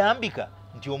erirambika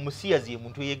nti omusiyazi ye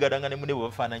muntu eyeegalanga ne munne bwe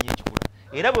bafaananya ekikula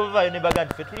era bwe bavaayo ne baga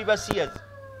nti ffe tuli basiyazi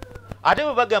ate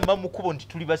bwe bagamba mu kkubo nti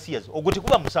tuli basiyazi ogwo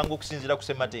tekuba musango okusinziira ku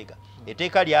ssemateeka.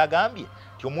 Etteeka lyagambye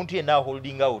nti omuntu yenna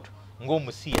holding out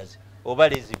ng'omusiyazi oba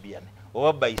lesbian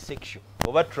oba bisexual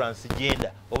oba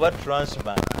transgender oba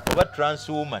transman oba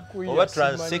transwoman oba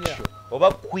transsexual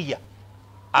oba queer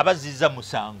abazizza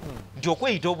musango nti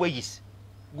okweyita obweyisi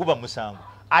guba musango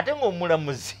ate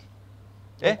ng'omulamuzi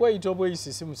okweyita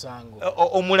obweyisi si musango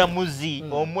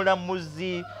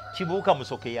omulamuzi Kibuuka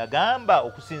Musoke yagamba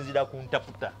okusinziira ku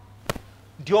ntaputa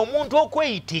nti omuntu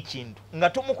okweyita ekintu nga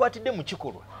tomukwatidde mu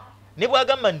kikolwa ne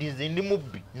bw'agamba nti nze ndi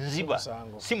mubbi nziba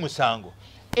si musango.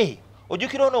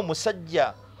 Ojjukira ono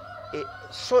omusajja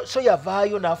so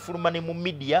yavaayo n'afuluma ne mu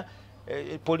media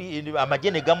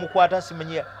amagye ne gamukwata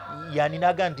simanyi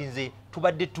yaninaga nti nze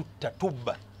tubadde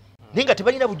tubba naye nga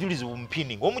tebalina bujulizi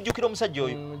bumupindi ng'omujjukira omusajja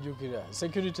oyo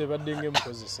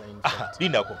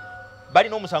lindako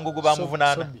balina omusango gwe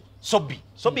baamuvunaana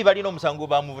sobi balina omusango gwe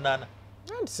baamuvunaana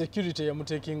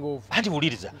anti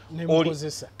wuliriza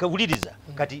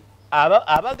kati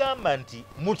abagamba nti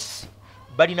mutsi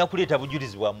balina kuleeta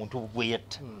bujulizi bwa muntu gwe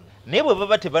yatta naye bwe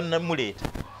baba tebannamuleeta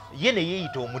ye ne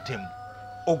yeeyita omutemu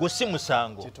ogwo si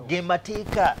musango ge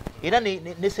mateeka era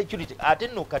ne security ate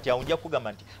nno kati awo nja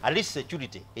kugamba nti at least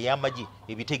security ey'amagye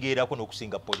ebitegeerako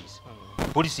n'okusinga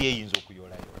poliisi yeeyinza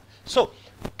okuyoolayola. So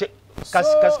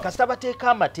kasita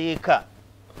bateeka amateeka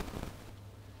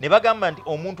ne bagamba nti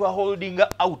omuntu aholdinga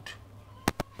out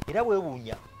era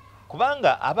weewuunya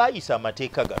kubanga abaayisa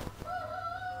amateeka gano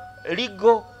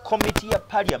legal committee ya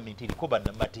Parliament eriko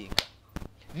bannamateeka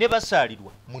ne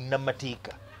basaalirwa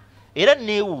munnamateeka era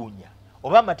neewuunya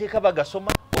oba amateeka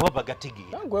bagasoma oba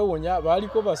bagategeera nangwewonya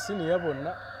baliko basiniya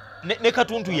bonna ne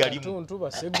katuntu yalimu katuntu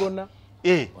basegona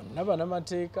bonna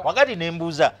banamateeka wakati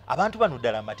nembuuza abantu bano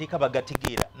ddala amateeka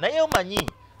bagategeera naye omanyi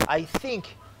I think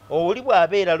oli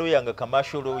bw'abeera lawyer nga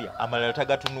commercial lawyer amalala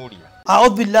tagatunuulira.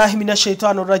 A'udhu billahi minash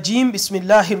shaitani rajim.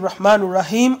 Bismillahir rahmanir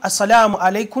rahim. Assalamu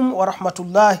alaikum wa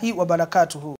rahmatullahi wa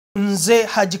barakatuhu. Nze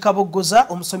Haji Kaboggoza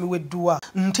omusomi w'edduwa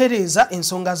ntereeza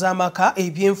ensonga z'amaka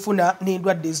ebyenfuna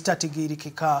n'endwadde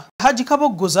ezitategeerekeka. Haji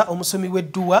Kaboggoza omusomi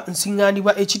w'edduwa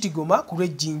nsiŋŋaanibwa ekitigoma ku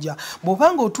lw'ejjinja.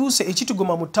 Bw'obanga otuuse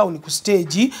ekitigoma mu ttawuni ku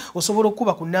siteegi osobola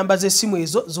okuba ku nnamba z'essimu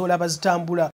ezo z'olaba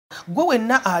zitambula. Gwe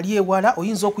wenna ali ewala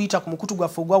oyinza okuyita ku mukutu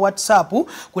gwaffe ogwa WhatsApp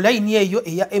ku layini eyo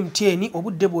eya MTN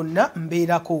obudde bwonna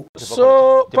mbeerako.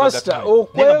 So Pastor,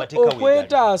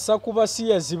 okwetaasa ku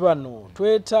basiyazi bano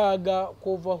twetaaga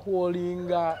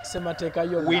overhaulinga semateeka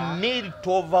yonna. We need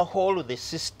to overhaul the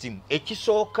system.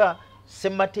 Ekisooka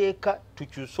semateeka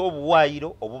tukyuse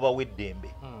obuwaayiro obubawa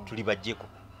eddembe tuli bajjeko.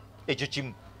 Ekyo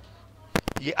kimu.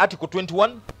 Ye Article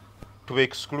 21 to be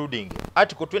excluding.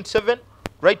 Article 27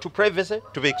 right to privacy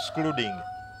to be excluding.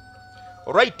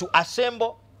 Right to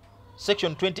assemble,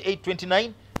 section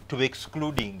 28-29 to be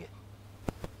excluding.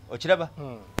 Ochiraba?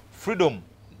 Freedom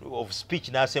of speech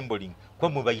na assembling. Kwa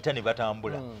mubayita ne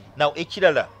batambula. Now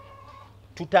ekirala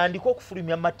tutandika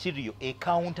okufulumya material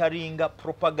counteringa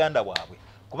propaganda waabwe.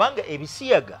 Kubanga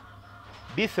ebisiyaga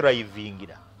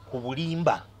bithrivingira ku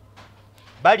bulimba.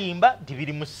 Balimba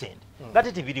tibiri mu ssente.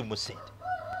 Ngate tibiri mu ssente.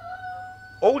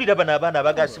 Owulira bano abaana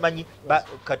abagasimanyi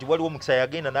kati waliwo omukisa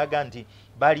yagenda naga nti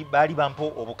baali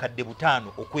bampo obukadde 5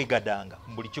 okwegadanga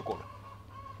mu buli kikola.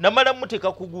 Namala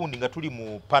muteeka ku gundi nga tuli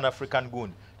mu Pan African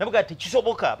gundi. Nabuga ati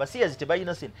kisoboka abasiyazi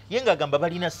tebalina ssente. Yenga agamba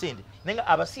balina ssente. Nenga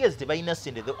abasiyazi tebalina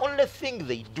ssente. The only thing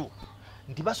they do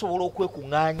nti basobola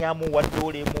okwekuŋŋaanyaamu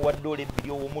waddole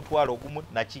bbiri omutwalo ogumu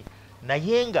naki.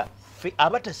 Naye nga ffe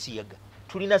abatasiyaga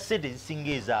tulina ssente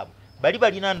zisinga ezaabo. Bali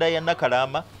balina nda ya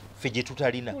Nakalama ffe gye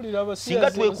tutalina.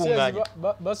 Singa twekuŋŋaanya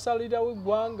basalirawo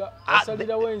eggwanga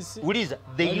basalirawo ensi. Uliza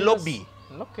they lobby.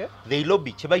 Okay. They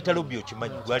lobby kyebayita lobby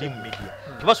okimanyi gwali mu media.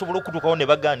 Tebasobola okutuukawo ne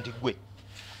baga nti gwe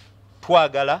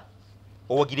twagala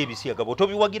owagira ebisiyaga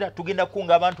bw'otobiwagira tugenda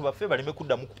kukunga abantu baffe baleme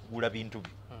kuddamu kugula bintu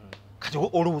bye. Kati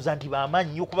olowooza nti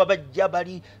baamanyi nnyo kuba bajja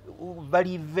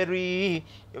bali very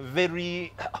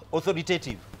very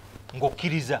authoritative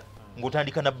ng'okkiriza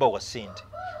ng'otandika nabba wa ssente.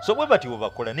 So bwe bati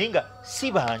bakola naye nga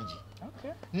si bangi.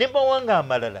 Ne bawanga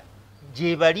amalala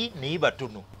gye bali naye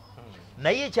batono.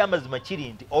 Naye ekyamazima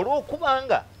kiri nti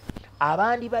olw'okubanga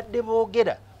abandi badde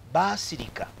boogera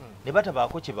baasirika ne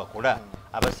batabaako kye bakola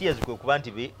abasiyazi kwe kuba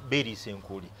nti beeriisa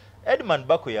enkuuli. Edmund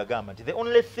Bako yagamba nti the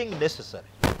only thing necessary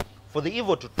for the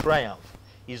evil to triumph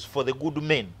is for the good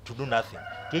men to do nothing.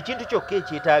 Ekintu kyokka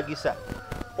ekyetaagisa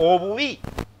obubi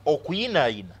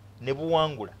okuyinaayina ne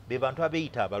buwangula be bantu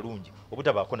abeeyita abalungi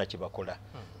obutabaako na kye bakola.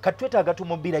 Kati twetaaga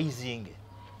tumobilizing.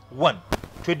 1.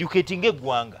 Tweducating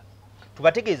eggwanga.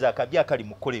 Tubategeeza akabi akali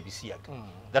mu kukola ebisiyaga.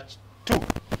 That's 2.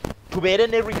 Tubeere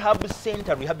ne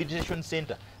rehabilitation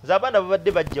center. Z'abaana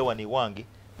babadde bajja wano ewange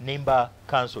nemba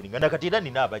counseling. Nakati era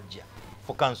nina abajja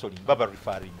for counseling baba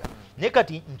referringa. Naye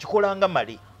kati nkikolanga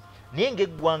male. Naye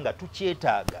ng'eggwanga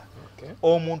tukyetaaga.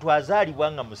 Omuntu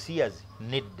azaalibwa nga musiyazi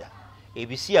nedda.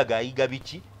 Ebisiyaga ayiga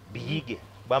biki? Biyige.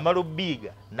 Bw'amala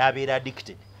obbiyiga n'abeera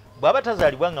addicted. Bw'aba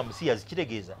tazaalibwa nga musiyazi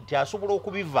kitegeeza nti asobola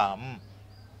okubivaamu.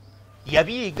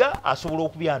 Yabiyiga asobola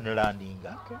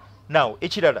okubyanlandinga. Now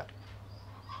ekirala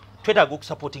twetaaga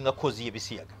okusupportinga cause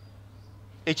y'ebisiyaga.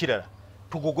 Ekirala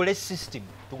tugogole system,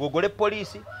 tugogole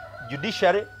police,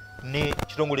 judiciary ne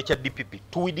kitongole kya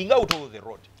DPP to weeding out all the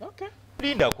road. Okay.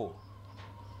 Lindako.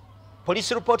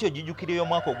 Police report yojijukire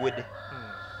y'omwaka ogwedde.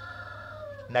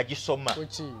 Nagisoma.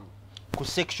 Ku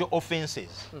sexual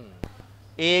offenses.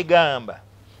 Egamba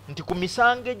nti ku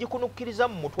misango egikunukkiriza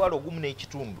mu mutwalo ogumu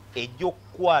n'ekitundu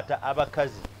egy'okukwata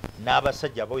abakazi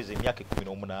n'abasajja abaweza emyaka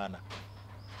 18.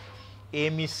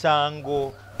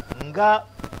 Emisango nga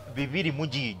 2 mu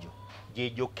giijo gye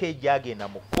gyokka egyagenda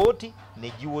mu kkooti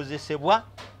ne giwozesebwa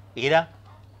era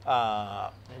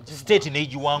state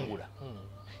n'egiwangula.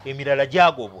 Emirala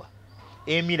gyagobwa,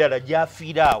 emirala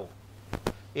gyafiiraawo,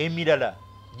 emirala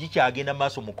gikyagenda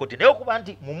maaso mu kkooti. Naye okuba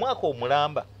nti mu mwaka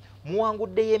omulamba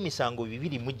muwanguddeyo emisango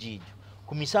 2 mu giijo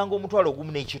ku misango omutwalo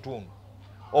ogumu n'ekitundu.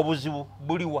 Obuzibu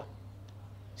buliwa?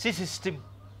 Si system.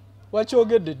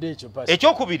 Wakyogedde dde ekyo Pastor.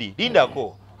 Ekyokubiri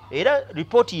lindako era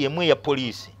ripooti yemu ya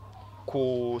poliisi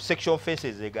ku sexual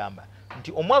offenses egamba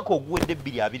nti omwaka oguwedde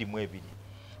 2022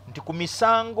 nti ku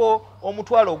misango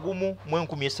omutwalo ogumu mu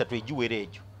 1300 egiwera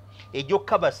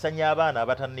egyokka basanya abaana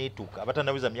abatanneetuuka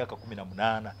abatanaweza myaka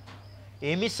 18.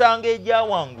 Emisango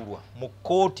egyawangulwa mu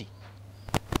kkooti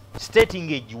state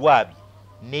ng'egiwaabye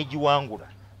n'egiwangula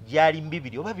gyali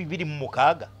 2 oba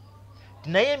 206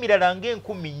 naye emirala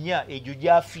ng'enkumi 4 egyo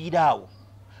gyafiira awo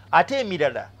ate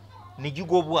emirala ne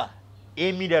gigobwa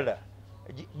emirala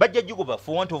bajja gigoba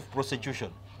for want of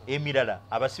prosecution emirala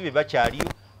abasibe bakyaliyo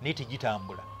naye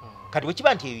tegitambula kati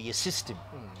wekiba nti eyo ye system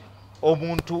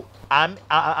omuntu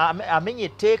amenye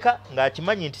etteeka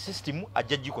ng'akimanyi nti system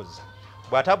ajja gikozesa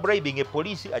bw'ata bribing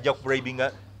poliisi ajja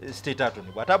kubribinga state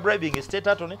attorney bw'ata bribing state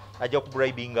attorney ajja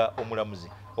kubribinga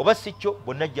omulamuzi oba si kyo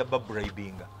bonna ajja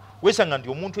babribinga wesanga nti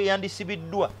omuntu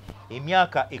eyandisibiddwa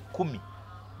emyaka 10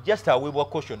 just aweebwa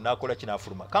caution n'akola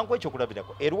kinaafuluma kankuwa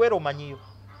ekyokulabirako eruwero omanyiyo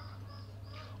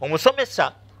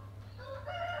omusomesa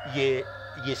ye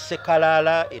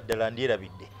Sekalaala eddala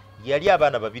ndyerabidde yali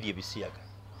abaana 2 ebisiyaga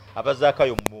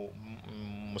abazaakayo mu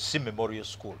Memorial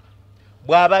School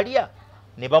bw'abalya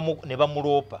ne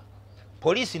bamuloopa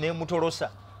poliisi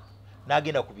n'emutolosa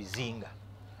n'agenda ku bizinga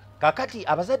kakati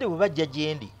abazadde bwe bajja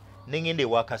gyendi n'engenda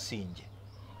ewa Kasinje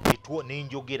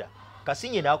n'enjogera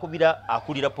Kasinje n'akubira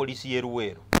akulira poliisi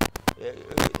y'Eruweero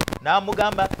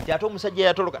n'amugamba nti ate omusajja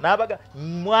yatoloka n'abaga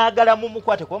mwagala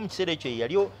mumukwate kuba mu kiseera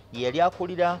ekyo yali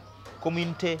akulira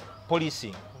community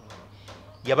policing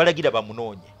yabalagira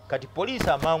bamunoonye kati poliisi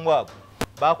amangu ago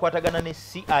bakwatagana ne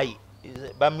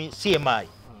CMI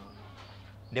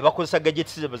ne bakozesa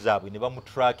gadgets zaabwe ne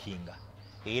bamutrackinga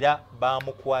era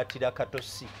bamukwatira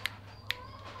katosi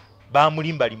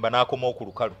bamulimbalimba n'akoma ku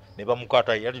lukalu ne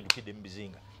bamukwata yali dukidde mu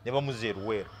bizinga ne bamuza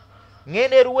Eruweero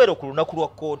ngenda Eruweero ku lunaku lwa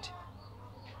kooti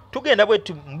tugenda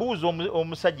bwetu mbuuza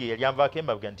omusajja yali anvaako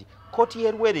emabega nti kooti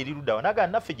y'Eruweero eri luddawa naga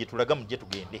naffe gye tulaga mujje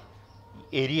tugende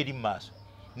eri maaso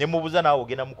ne mubuuza naawe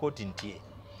ogenda mu kooti nti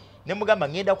ne mugamba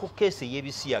ngenda ku keesi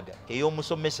ey'ebisiyaga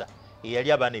ey'omusomesa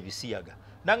eyali abaana ebisiyaga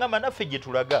nangamba naffe gye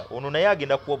tulaga ono naye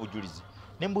agenda kuwa obujulizi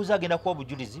ne mbuuza agenda kuwa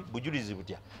bujulizi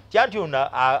butya kyanti ono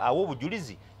awa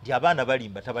obujulizi nti abaana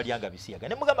balimba tabalyanga bisiyaga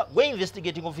ne mugamba gwe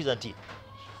investigating officer nti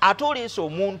ate oleese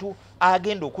omuntu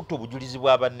agenda okutta obujulizi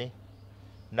bwa banne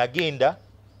nagenda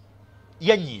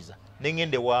yanyiiza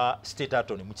nengende wa state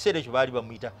attorney mu kiseera ekyo baali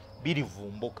bamuyita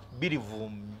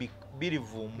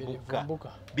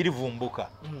birivumbuka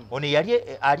ono yali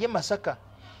ali Masaka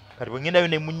kati bwe ngendayo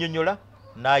ne munnyonnyola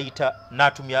n'ayita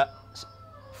n'atumya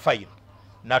file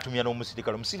n'atumya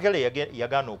n'omusirikale omusirikale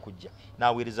yagaana okujja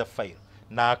n'aweereza file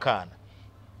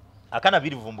n'akaana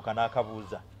birivumbuka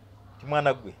n'akabuuza ti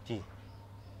mwana gwe ti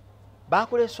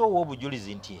baakolesa owa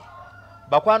obujulizi nti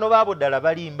bakwano baabo ddala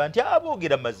balimba nti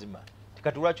aboogera mazima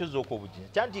kati lwaki ozooka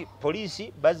obujulizi kyanti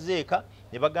poliisi bazzeeka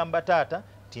ne bagamba taata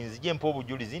tinzije mpa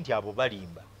obujulizi nti abo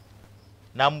balimba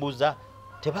nambuuza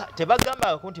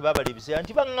tebagambako nti babala ebiseera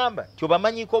nti baŋŋamba ti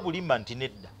obamanyiiko obulimba nti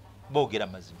nedda boogera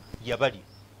mazima yabali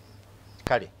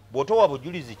kale bw'otowa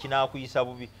bujulizi kinaakuyisa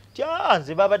bubi ti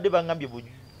nze babadde baŋŋambye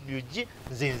bujugi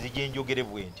nze nzije njogere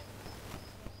bwe nti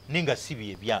ninga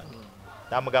sibi ebyange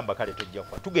namugamba kale tojja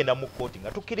kufa tugenda mu kooti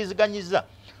nga tukkiriziganyiza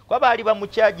kuba baali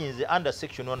bamukyajinze under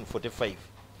section 145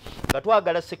 nga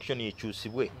twagala section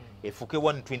ekyusibwe efuke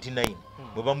 129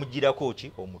 bwe bamugirako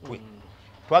ki omutwe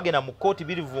twagenda mu kooti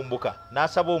birivumbuka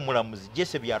n'asaba omulamuzi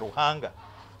Jesse bya Ruhanga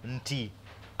nti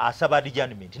asaba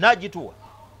adjournment n'agituwa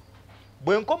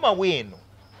bwe nkoma weeno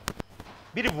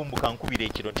birivumbuka nkubira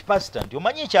ekiro nti pastor nti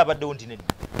omanyi ekyabaddewo nti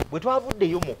nedda bwe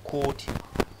twavuddeyo mu kooti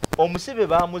omusibe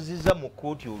baamuziza mu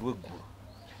kooti olw'eggulu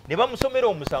ne bamusomera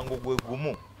omusango gwe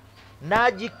gumu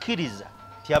n'agikkiriza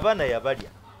ti abaana yabalya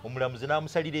omulamuzi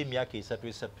n'amusalira emyaka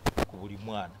 3 ku buli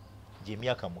mwana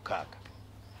gy'emyaka 6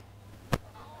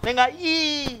 nenga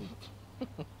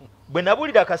bwe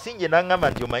nabulira Kasinje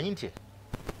n'aŋŋamba nti omanyi nti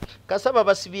kasaba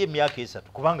basibye emyaka 3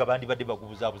 kubanga bandi badde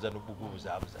bagubuzaabuza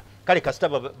n'obugubuzaabuza kale kasita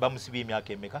bamusibye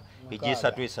emyaka emeka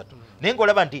eg3 naye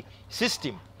ng'olaba nti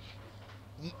system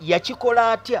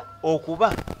yakikola atya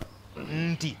okuba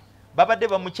nti babadde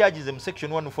bamukyagize mu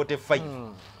section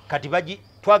 145 kati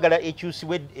twagala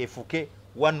ekyusibwe efuke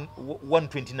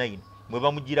 129 mwe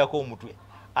bamugirako omutwe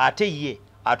ate ye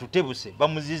atutebuse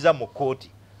bamuziza mu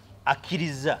kooti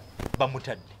akkiriza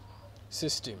bamutadde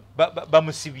system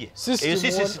bamusibye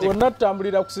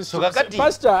onatambulira ku system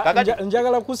pastor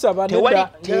njagala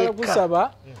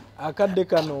kusaba akadde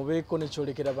kano obeeko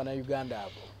nekyolekera bannayuganda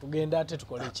abo tugenda ate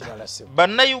tukole ekirala sebo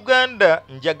bannayuganda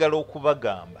njagala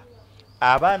okubagamba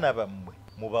abaana bammwe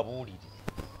mubabuulirire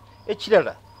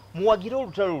ekirala muwagire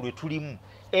olutalo lwe tulimu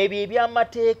ebyo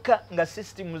ebyamateeka nga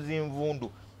system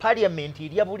zinvundu parliament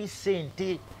erya buli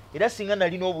ssente era singa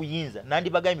nalina obuyinza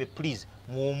nandibagambye please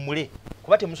muwumule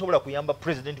kuba temusobola kuyamba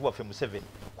president waffe Museveni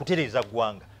kutereeza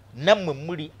ggwanga nammwe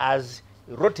muli as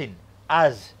rotten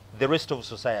as the rest of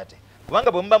society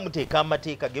kubanga bwe muba muteeka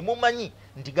amateeka ge mumanyi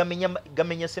nti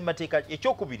gamenya ssemateeka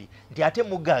ekyokubiri nti ate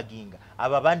mugaaginga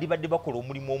abo abandibadde bakola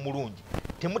omulimu omulungi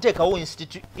temuteekawo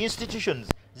institutions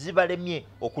zibalemye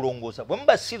okulongoosa bwe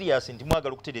muba serious nti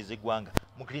mwagala okutereeza eggwanga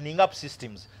mu cleaning up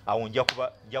systems awo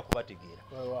nja kubategeera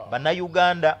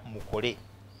bannayuganda mukole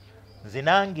nze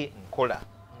nange nkola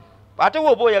ate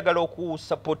woba oyagala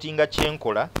okusupportinga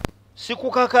kyenkola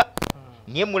sikukaka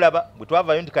niye mulaba bwe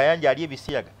twavaayo nti Kayanja ali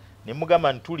ebisiyaga ne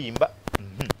mugamba ntulimba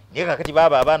naye kakati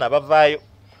baaba abaana bavaayo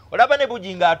olaba ne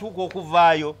Bujingo atuuka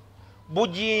okuvaayo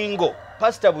Bujingo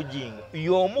Pastor Bujingo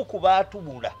y'omu ku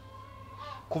baatubula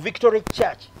ku Victory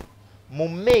Church mu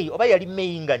May oba yali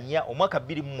May nga 4 omwaka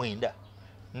 2009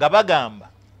 nga bagamba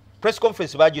press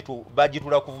conference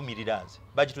bagitula kuvumirira nze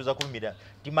bagituza kuvumirira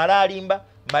ti mala alimba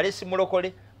male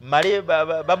simulokole male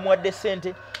bamuwadde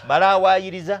sente mala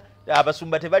awaayiriza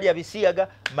abasumba tebali abisiyaga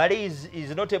male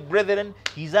is not a brethren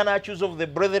he is an accused of the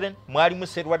brethren mwalimu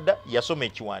Serwadda yasoma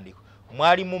ekiwandiiko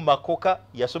mwalimu Makoka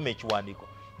yasoma ekiwandiiko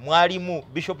mwalimu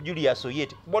Bishop Julius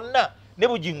Oyete bonna ne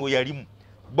Bujingo yalimu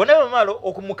bonna bamalo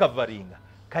okumukavaringa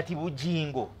kati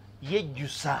Bujingo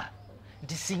yejjusa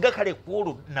nti singa kale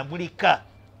kwolo namulika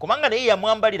kubanga naye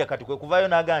yamwambalira kati kwe kuvaayo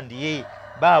n'agandi ye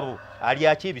baabo ali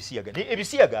aky ebisiyaga ne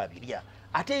ebisiyaga abirya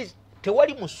ate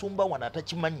tewali musumba wana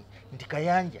atakimanyi nti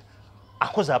Kayanja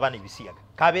akoze abaana ebisiyaga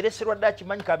kabeere Serwadda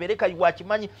akimanyi kabeere Kayiwa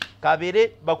akimanyi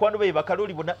kabeere bakwano be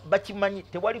bakaloli bona bakimanyi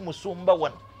tewali musumba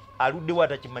wana aluddewo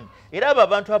atakimanyi era abo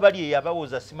abantu abali eyo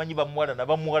abawooza simanyi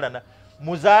bamuwalana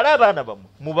muzaale abaana bammwe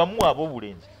mubamu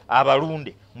ab'obulenzi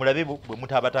abalunde mulabe bwe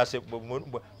mutaabataase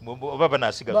oba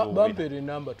banaasigaza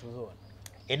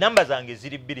enamba zange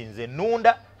ziri 2 nze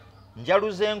nunda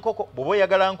njaluza enkoko bw'oba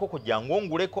oyagala nkoko jangu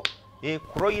onguleko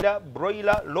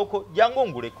broiler loko jangu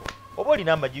onguleko oba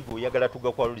olina amajigo oyagala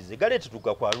tugakwalulize galeete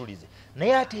tugakwalulize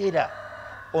naye ate era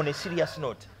on a serious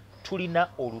note tulina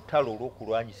olutalo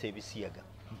olw'okulwanyisa ebisiyaga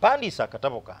mpandiisa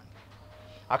akatabo kange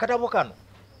akatabo kano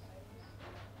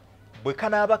bwe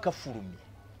kanaaba kafulumye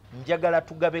njagala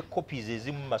tugabe copies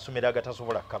ezimu mu masomero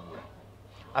agatasobola kagula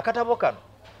akatabo kano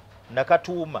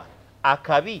nakatuuma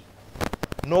akabi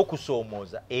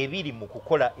n'okusoomooza ebiri mu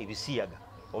kukola ebisiyaga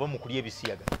oba mu kulya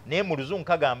ebisiyaga naye mu luzungu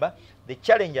kagamba the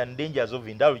challenge and dangers of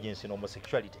indulgence in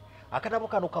homosexuality akatabo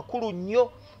kano kakulu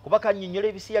nnyo kuba kannyonnyola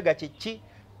ebisiyaga kyeki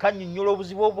kannyonnyola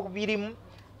obuzibu obubirimu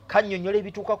kannyonnyola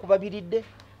ebituuka ku babiridde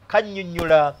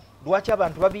kannyonnyola lwaki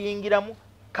abantu babiyingiramu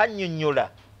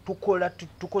kannyonnyola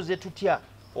tukoze tutya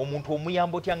omuntu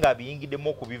omuyamba otya ng'abiyingiddemu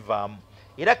okubivaamu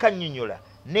era kannyonnyola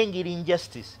n'engeri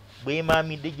injustice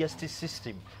bw'emaamidde justice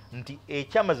system nti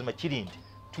ekyamazima kiri nti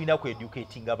tulina ku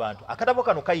educating abantu akatabo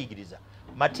kano kayigiriza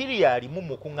material mu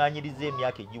mukuŋŋaanyiriza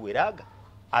emyaka egiweraga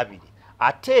 2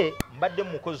 ate mbadde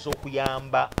mukozesa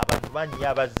okuyamba abantu banyi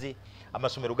abazze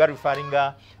amasomero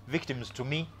garifaringa victims to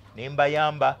me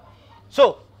nembayamba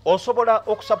so osobola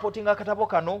okusupportinga akatabo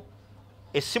kano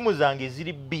essimu zange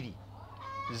ziri 2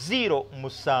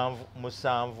 077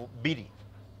 479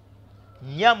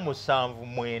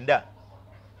 386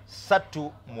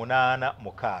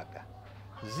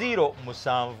 077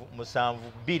 479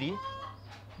 386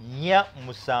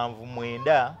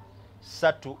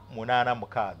 0772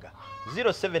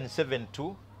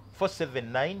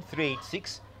 479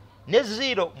 386 ne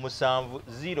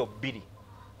 0702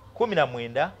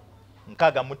 19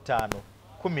 65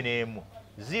 11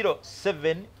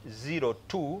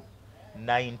 0702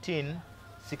 19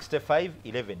 65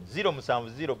 11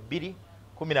 0702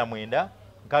 19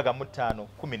 65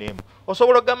 11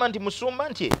 osobola okugamba nti musumba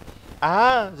nti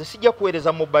nze sijja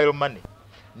kuweereza mobile money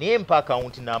naye mpa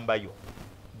account number yo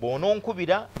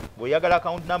bw'ononkubira bw'oyagala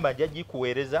account number nja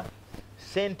gikuweereza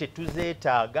sente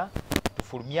tuzeetaaga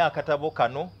tufulumye akatabo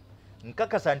kano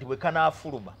nkakasa nti bwe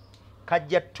kanaafuluma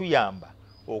kajja tuyamba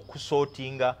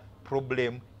okusortinga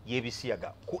problem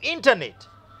y'ebisiyaga ku internet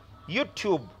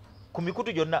YouTube ku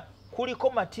mikutu gyonna kuliko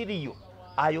material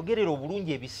ayogerera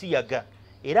obulungi ebisiyaga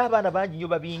era abaana bangi nnyo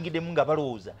babiyingiddemu nga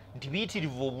balowooza nti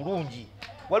biyitirivu obulungi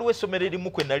waliwo essomero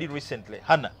erimu kwe nali recently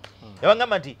hana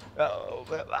yabangamba nti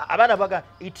abaana baga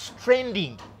its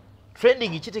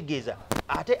trending kitegeeza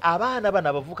ate abaana bano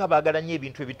abavuka baagala nnyo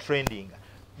ebintu ebitrendinga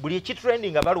buli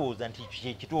ekitrendinga balowooza nti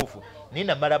kyekituufu naye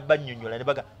namala bannyonnyola ne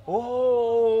baga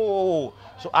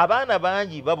so abaana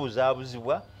bangi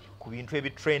babuzaabuzibwa ku bintu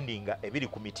ebitrendinga ebiri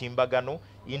ku mitimbagano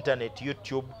internet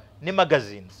YouTube ne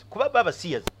magazines kuba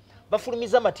babasiyazi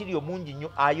bafulumiza material mungi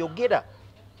nnyo ayogera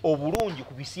obulungi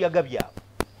ku bisiyaga byabwe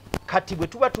kati bwe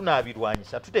tuba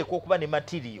tunaabirwanyisa tuteekwa okuba ne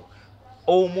material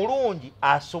omulungi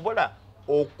asobola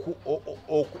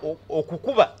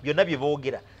okukuba byonna bye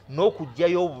boogera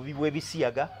n'okugyayo obubi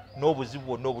bw'ebisiyaga n'obuzibu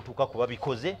bwonna obutuuka kuba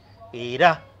bikoze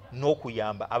era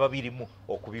n'okuyamba ababirimu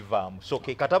okubivaamu. So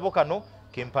ke katabo kano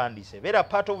kempandiise. Beera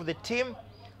part of the team,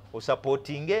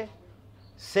 osupportinge,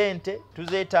 sente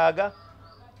tuzeetaaga,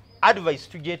 advice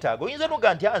tujeetaaga. Oyinza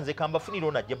noga nti nze kambafunira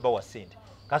ono ajja bbawa sente.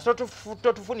 Kasita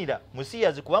totufunira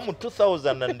musiyazi kuba mu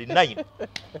 2009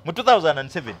 mu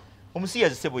 2007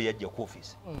 omusiyazi sebo yajja ku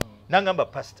office. Nangamba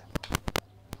pastor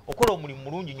okola omulimu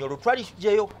mulungi nnyo twali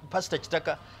tujeyo pastor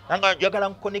kitaka nanga njagala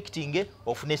connecting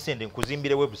ofune sente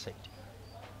nkuzimbire website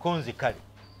konzi kale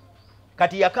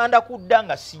kati yakanda kudda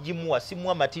nga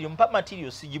simuwa material mpa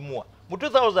material sigimuwa mu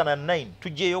 2009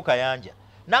 tujeyo kayanja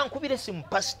nankubire simu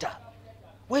pastor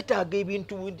wetaaga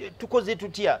ebintu tukoze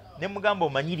tutya ne mugambo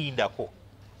manyirindako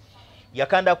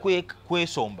yakanda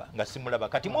kwesomba nga simulaba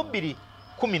kati mu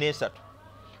 2013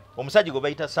 omusajja gwe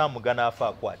bayita Samugana afa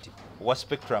akwati wa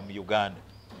Spectrum Uganda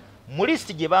mu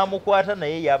list gye bamukwata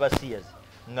naye y'abasiyazi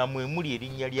nga mwe muli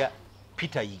erinnya lya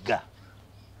Peter Yiga.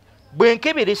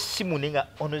 Bwenkebera essimu nenga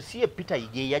ono siye Peter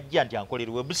Yiga yajja nti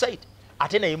ankolera website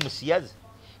ate naye musiyazi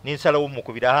nensalawo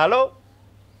mukubira halo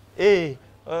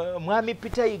mwami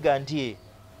Peter Yiga nti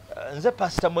nze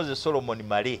Pastor Moses Solomon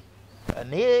Male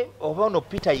naye oba ono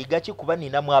Peter Yiga kikuba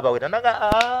ninamu abawera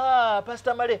nanga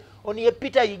Pastor Male ono ye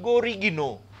Peter Yiga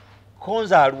original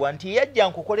konzalwa nti yajja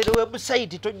nkukolera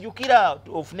website tojjukira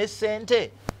ofune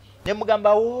sente ne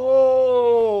mugamba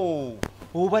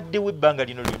obadde webbanga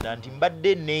lino lyonna nti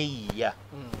mbadde neeyiya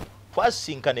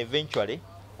twasinkana eventually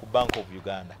ku Bank of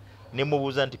Uganda ne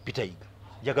mubuuza nti Peter Yiga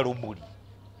njagala omuli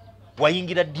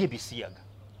wayingira ddi Bisiyaga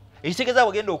ekitegeeza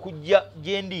wagenda okujja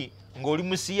gyendi ng'oli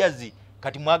musiyazi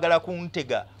kati mwagala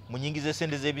kuntega munyingize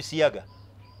sente z'Ebisiyaga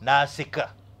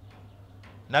n'aseka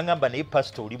nangamba naye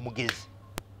pastor oli mugezi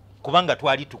kubanga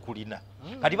twali tukulina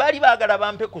kati baali baagala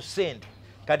bampe ku sente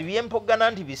kati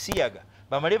byempogana nti Bisiyaga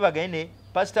bamale bagende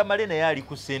Pastor Male naye ali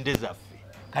ku sente zaffe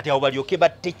kati awo balyoke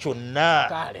batte kyonna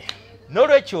kale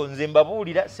n'olwekyo nze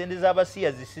mbabuulira sente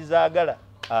z'abasiyazi sizaagala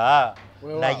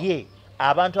naye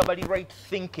abantu abali right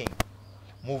thinking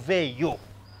muveeyo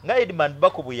nga Edmund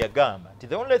Bako bwe yagamba nti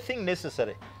the only thing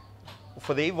necessary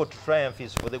for the evil to triumph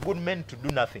is for the good men to do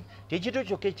nothing. Tekitu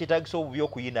kyokka ekyetaagisa obubi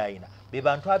okuyinaayina be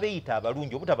bantu abeeyita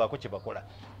abalungi obutabaako kye bakola.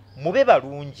 Mube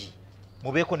balungi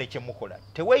mubeeko ne kye mukola.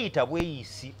 Teweeyita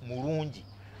bweyisi mulungi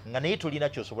nga naye tolina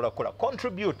ky'osobola kukola.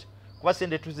 Contribute kuba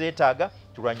sente tuzeetaaga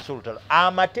tulwanyise olutalo.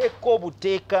 Amateeka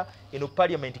obuteeka eno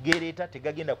parliament geereeta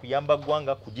tegagenda kuyamba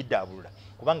ggwanga kugidaabulula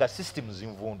kubanga systems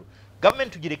nvundu.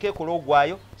 Government tugireke ekola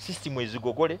ogwayo, system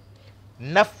ezigogole,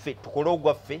 naffe tukole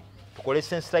ogwaffe, tukole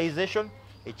sensitization,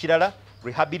 ekirala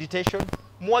rehabilitation,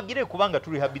 muwagire kubanga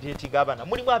tu rehabilitating abaana.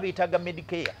 Mulimu abeetaaga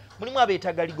Medicare, mulimu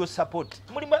abeetaaga legal support,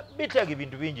 mulimu abeetaaga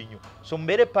ebintu bingi nnyo. So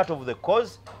mbeere part of the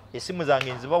cause. Essimu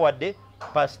zange nzibawadde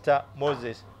Pastor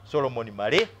Moses Solomon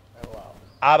Male.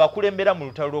 Abakulembera mu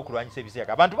lutalo lw'okulwanyisa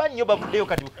Ebisiyaga. Abantu bannyo bavuddeyo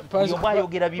kati buli omu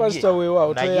ayogera bibye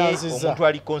naye omuntu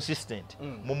ali consistent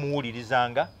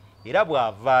mumuwulirizanga era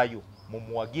bw'avaayo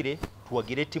mumuwagire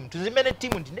tuwagire ttiimu tuzimbe ne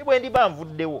ttiimu nti ne bwe ndiba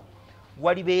nvuddewo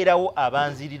walibeerawo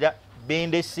abanzirira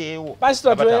bendeseewo.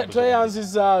 Pastor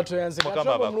tweyanziza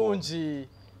katabo mulungi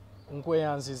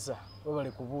nkweyanziza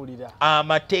webale kubuulira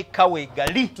amateeka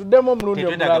weegali tuddemu omulundi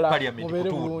omulala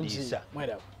mubeere bulungi.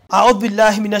 أعوذ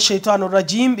بالله من الشيطان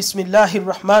الرجيم بسم الله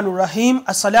الرحمن الرحيم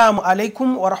السلام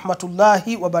عليكم ورحمة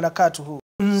الله وبركاته.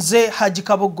 Nze Haji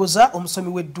Kabogoza omusomi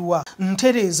w'edduwa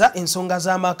ntereza ensonga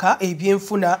z'amaka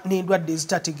ebyenfuna n'endwadde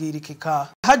ezitategeerekeka.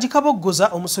 Haji Kabogoza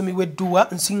omusomi w'edduwa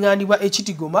nsiŋŋaanibwa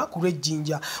ekitigoma ku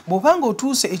lw'ejjinja. Bw'obanga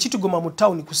otuuse ekitigoma mu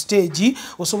ttawuni ku siteegi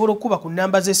osobola okuba ku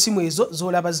nnamba z'essimu ezo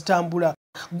z'olaba zitambula.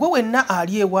 Gwe wenna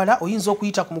ali ewala oyinza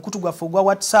okuyita ku mukutu gwaffe ogwa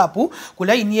WhatsApp ku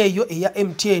layini eyo eya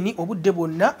MTN obudde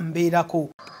bwonna mbeerako.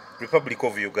 Republic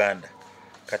of Uganda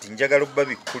kati njagala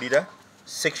okubabikkulira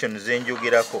section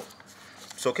zenjogerako.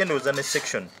 Soke ndowooza ne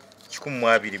section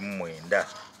 129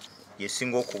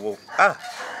 yesinga okuba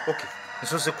okay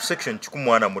nsoose ku section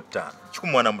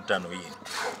 145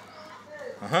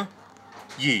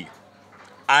 yeeyo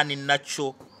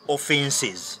unnatural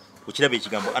offences. Okiraba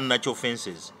ekigambo unnatural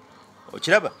offences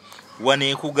okiraba wano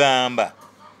ekugamba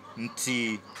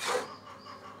nti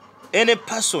any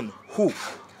person who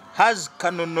has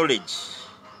canon knowledge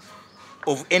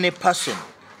of any person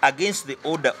against the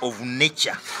order of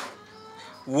nature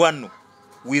one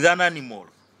with an animal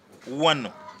one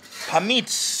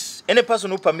permits any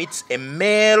person who permits a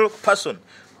male person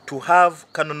to have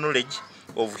canon knowledge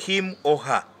of him or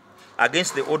her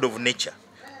against the order of nature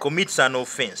commits an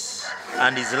offense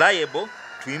and is liable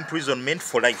to imprisonment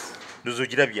for life.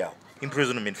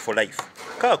 Imprisonment for life.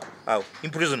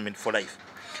 Imprisonment for life.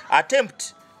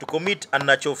 Attempt to commit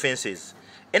unnatural offenses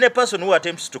Any person who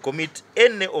attempts to commit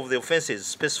any of the offenses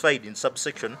specified in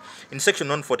section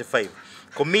 145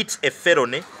 commits a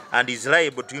felony and is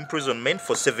liable to imprisonment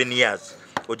for 7 years.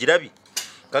 Ojirabi.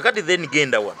 Kakati then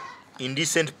genda one.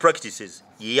 Indecent practices,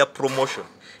 year promotion.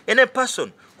 Any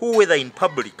person who, whether in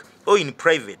public or in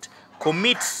private,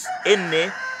 commits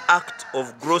any act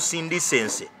of gross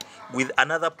indecency with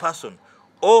another person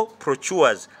or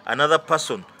procures another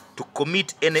person to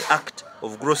commit any act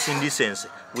of gross indecency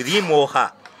with him or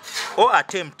her, or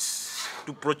attempts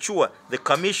to procure the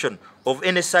commission of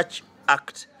any such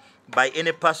act by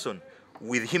any person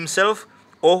with himself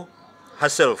or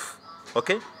herself,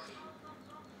 okay,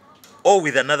 or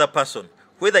with another person,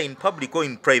 whether in public or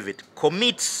in private,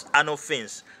 commits an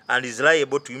offense and is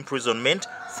liable to imprisonment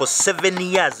for 7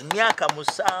 years. Myaka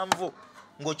musanvu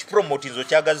ng'okipromotinzo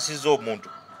kyagazisiza omuntu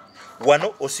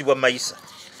wano osibwa mayisa.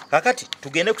 Kakati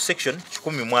tugende ku section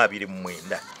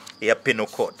 129 eya penal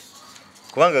code.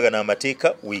 Kubanga gana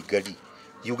amateeka weegali.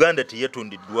 Uganda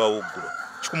teyatondeddwawo ggulo.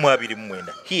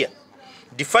 129. Here,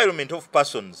 defilement of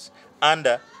persons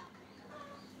under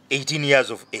 18 years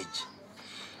of age.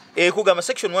 Kugamba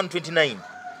section 129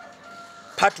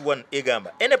 part 1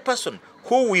 egamba any person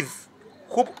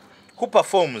who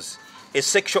performs a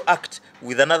sexual act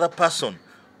with another person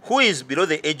who is below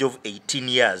the age of 18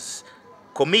 years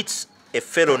commits a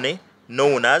felony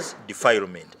known as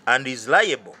defilement and is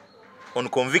liable on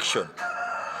conviction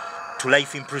to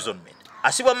life imprisonment.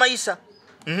 Asiba maisa.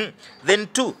 Then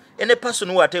 2, any person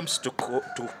who attempts to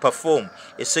perform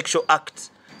a sexual act,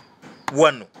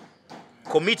 1,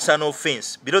 commits an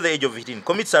offense below the age of 18,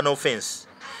 commits an offense.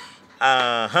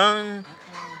 Any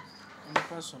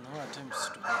person who attempts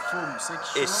to perform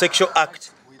a sexual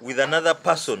act with another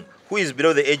person who is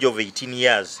below the age of 18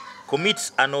 years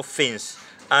commits an offense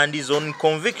and is on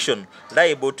conviction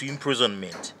liable to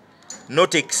imprisonment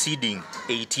not exceeding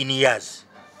 18 years.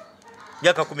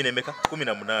 Yaka 18.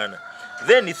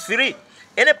 Then 3,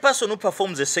 any person who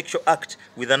performs a sexual act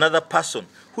with another person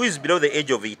who is below the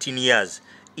age of 18 years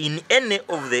in any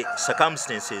of the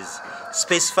circumstances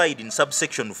specified in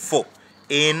subsection 4,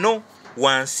 eno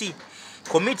 1c,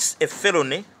 commits a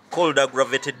felony called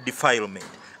aggravated defilement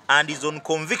and is on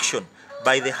conviction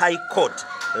by the High Court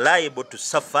liable to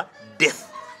suffer death.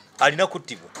 Alina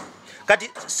kutibwa. Kati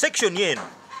section yenu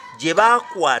gye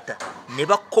baakwata ne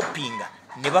bakopinga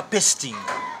ne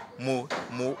bapestinga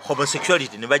mu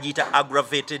homosexuality ne bagiyita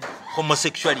aggravated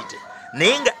homosexuality.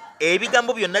 Naye nga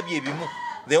ebigambo byonna bye bimu.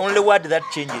 The only word that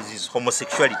changes is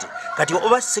homosexuality. Kati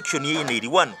oba section yeye ne eri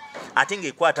wano ate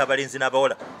ng'ekwata abalenzi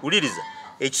n'abawala. Uliriza.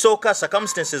 Ekisooka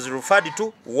circumstances referred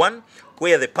to 1,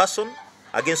 where the person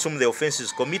against whom the offense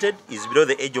is committed is below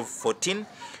the age of 14,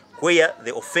 where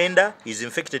the offender is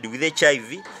infected with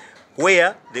HIV,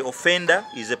 where the offender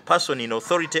is a person in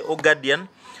authority or guardian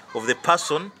of the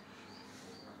person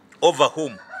over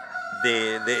whom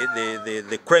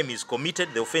the crime is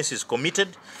committed, the offense is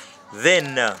committed.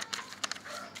 Then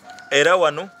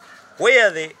erawano, where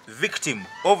the victim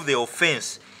of the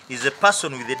offense is a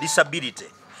person with a disability,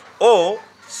 or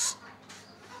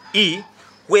E,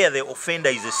 where the offender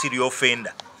is a serial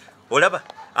offender. Olaba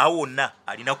awonna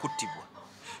alina kuttibwa.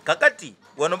 Kakati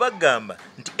wano bagamba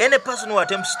nti any person who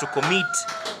attempts to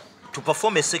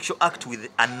perform a sexual act with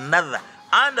another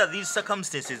under these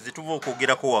circumstances zetuva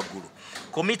okwogerako waggulu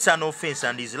commits an offense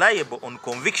and is liable on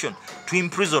conviction to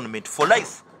imprisonment for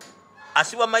life.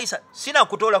 Asibwa mayisa sina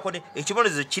kutoolako ne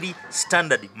ekibonerezo kiri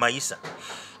standard mayisa.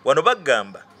 Wano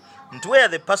bagamba nti where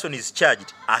the person is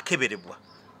charged akeberebwa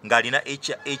ng'alina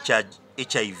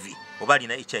HIV oba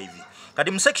alina HIV.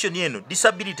 Kati mu section yeno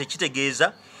disability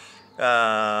kitegeeza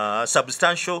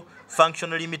substantial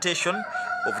functional limitation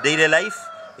of daily life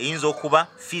eyinza okuba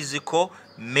physical,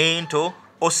 mental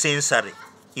or sensory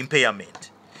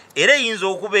impairment. Era eyinza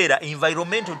okubeera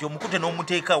environmental nti omukute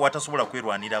n'omuteeka watasobola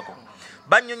kwerwanirako.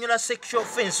 Bannyonnyola sexual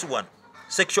offense 1,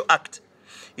 sexual act.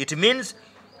 It means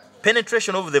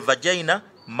penetration of the vagina,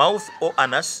 mouth or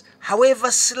anus,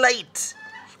 however slight,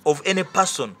 of any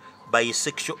person by a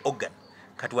sexual organ.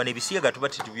 Kati wane Bisiyaga tuba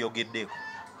titubyogeddeko.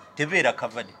 Tebeera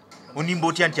covered. Onimba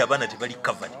otya nti abaana tebali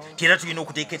covered. Tera tulina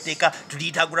okuteeketeeka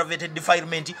tuliyita aggravated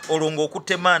defilement olongo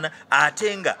okutemaana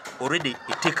ate nga already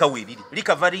etteeka weeriri.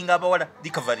 Likavaringa abawala,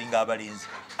 likavaringa abalenzi.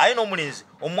 Aye n'omulenzi,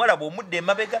 omuwala bw'omudda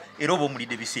emabega era oba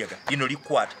omulidde Bisiyaga, lino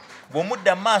likwata.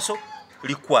 Bw'omudda maaso,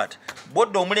 likwata.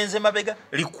 Bw'odda omulenzi emabega,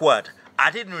 likwata.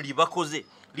 Ate lino libakoze,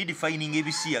 lidefining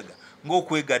Ebisiyaga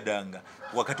ng'okwegadanga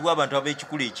wakati w'abantu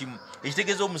ab'ekikulu ekimu.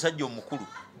 Ekitegeeza omusajja omukulu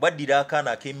bwaddira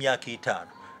akaana ak'emyaka 5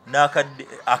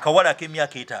 akawala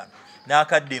ak'emyaka 5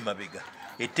 n'akadde emabega,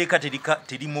 etteeka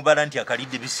terimubala nti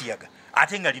akalidde Bisiyaga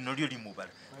ate nga lino lyo limubala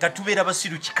katubeera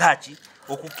basiru kikaaki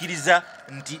okukkiriza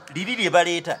nti liri lye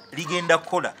baleeta ligenda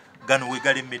kukola gano we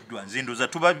galemeddwa nze ndoza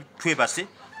tuba twebase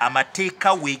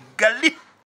amateeka we gali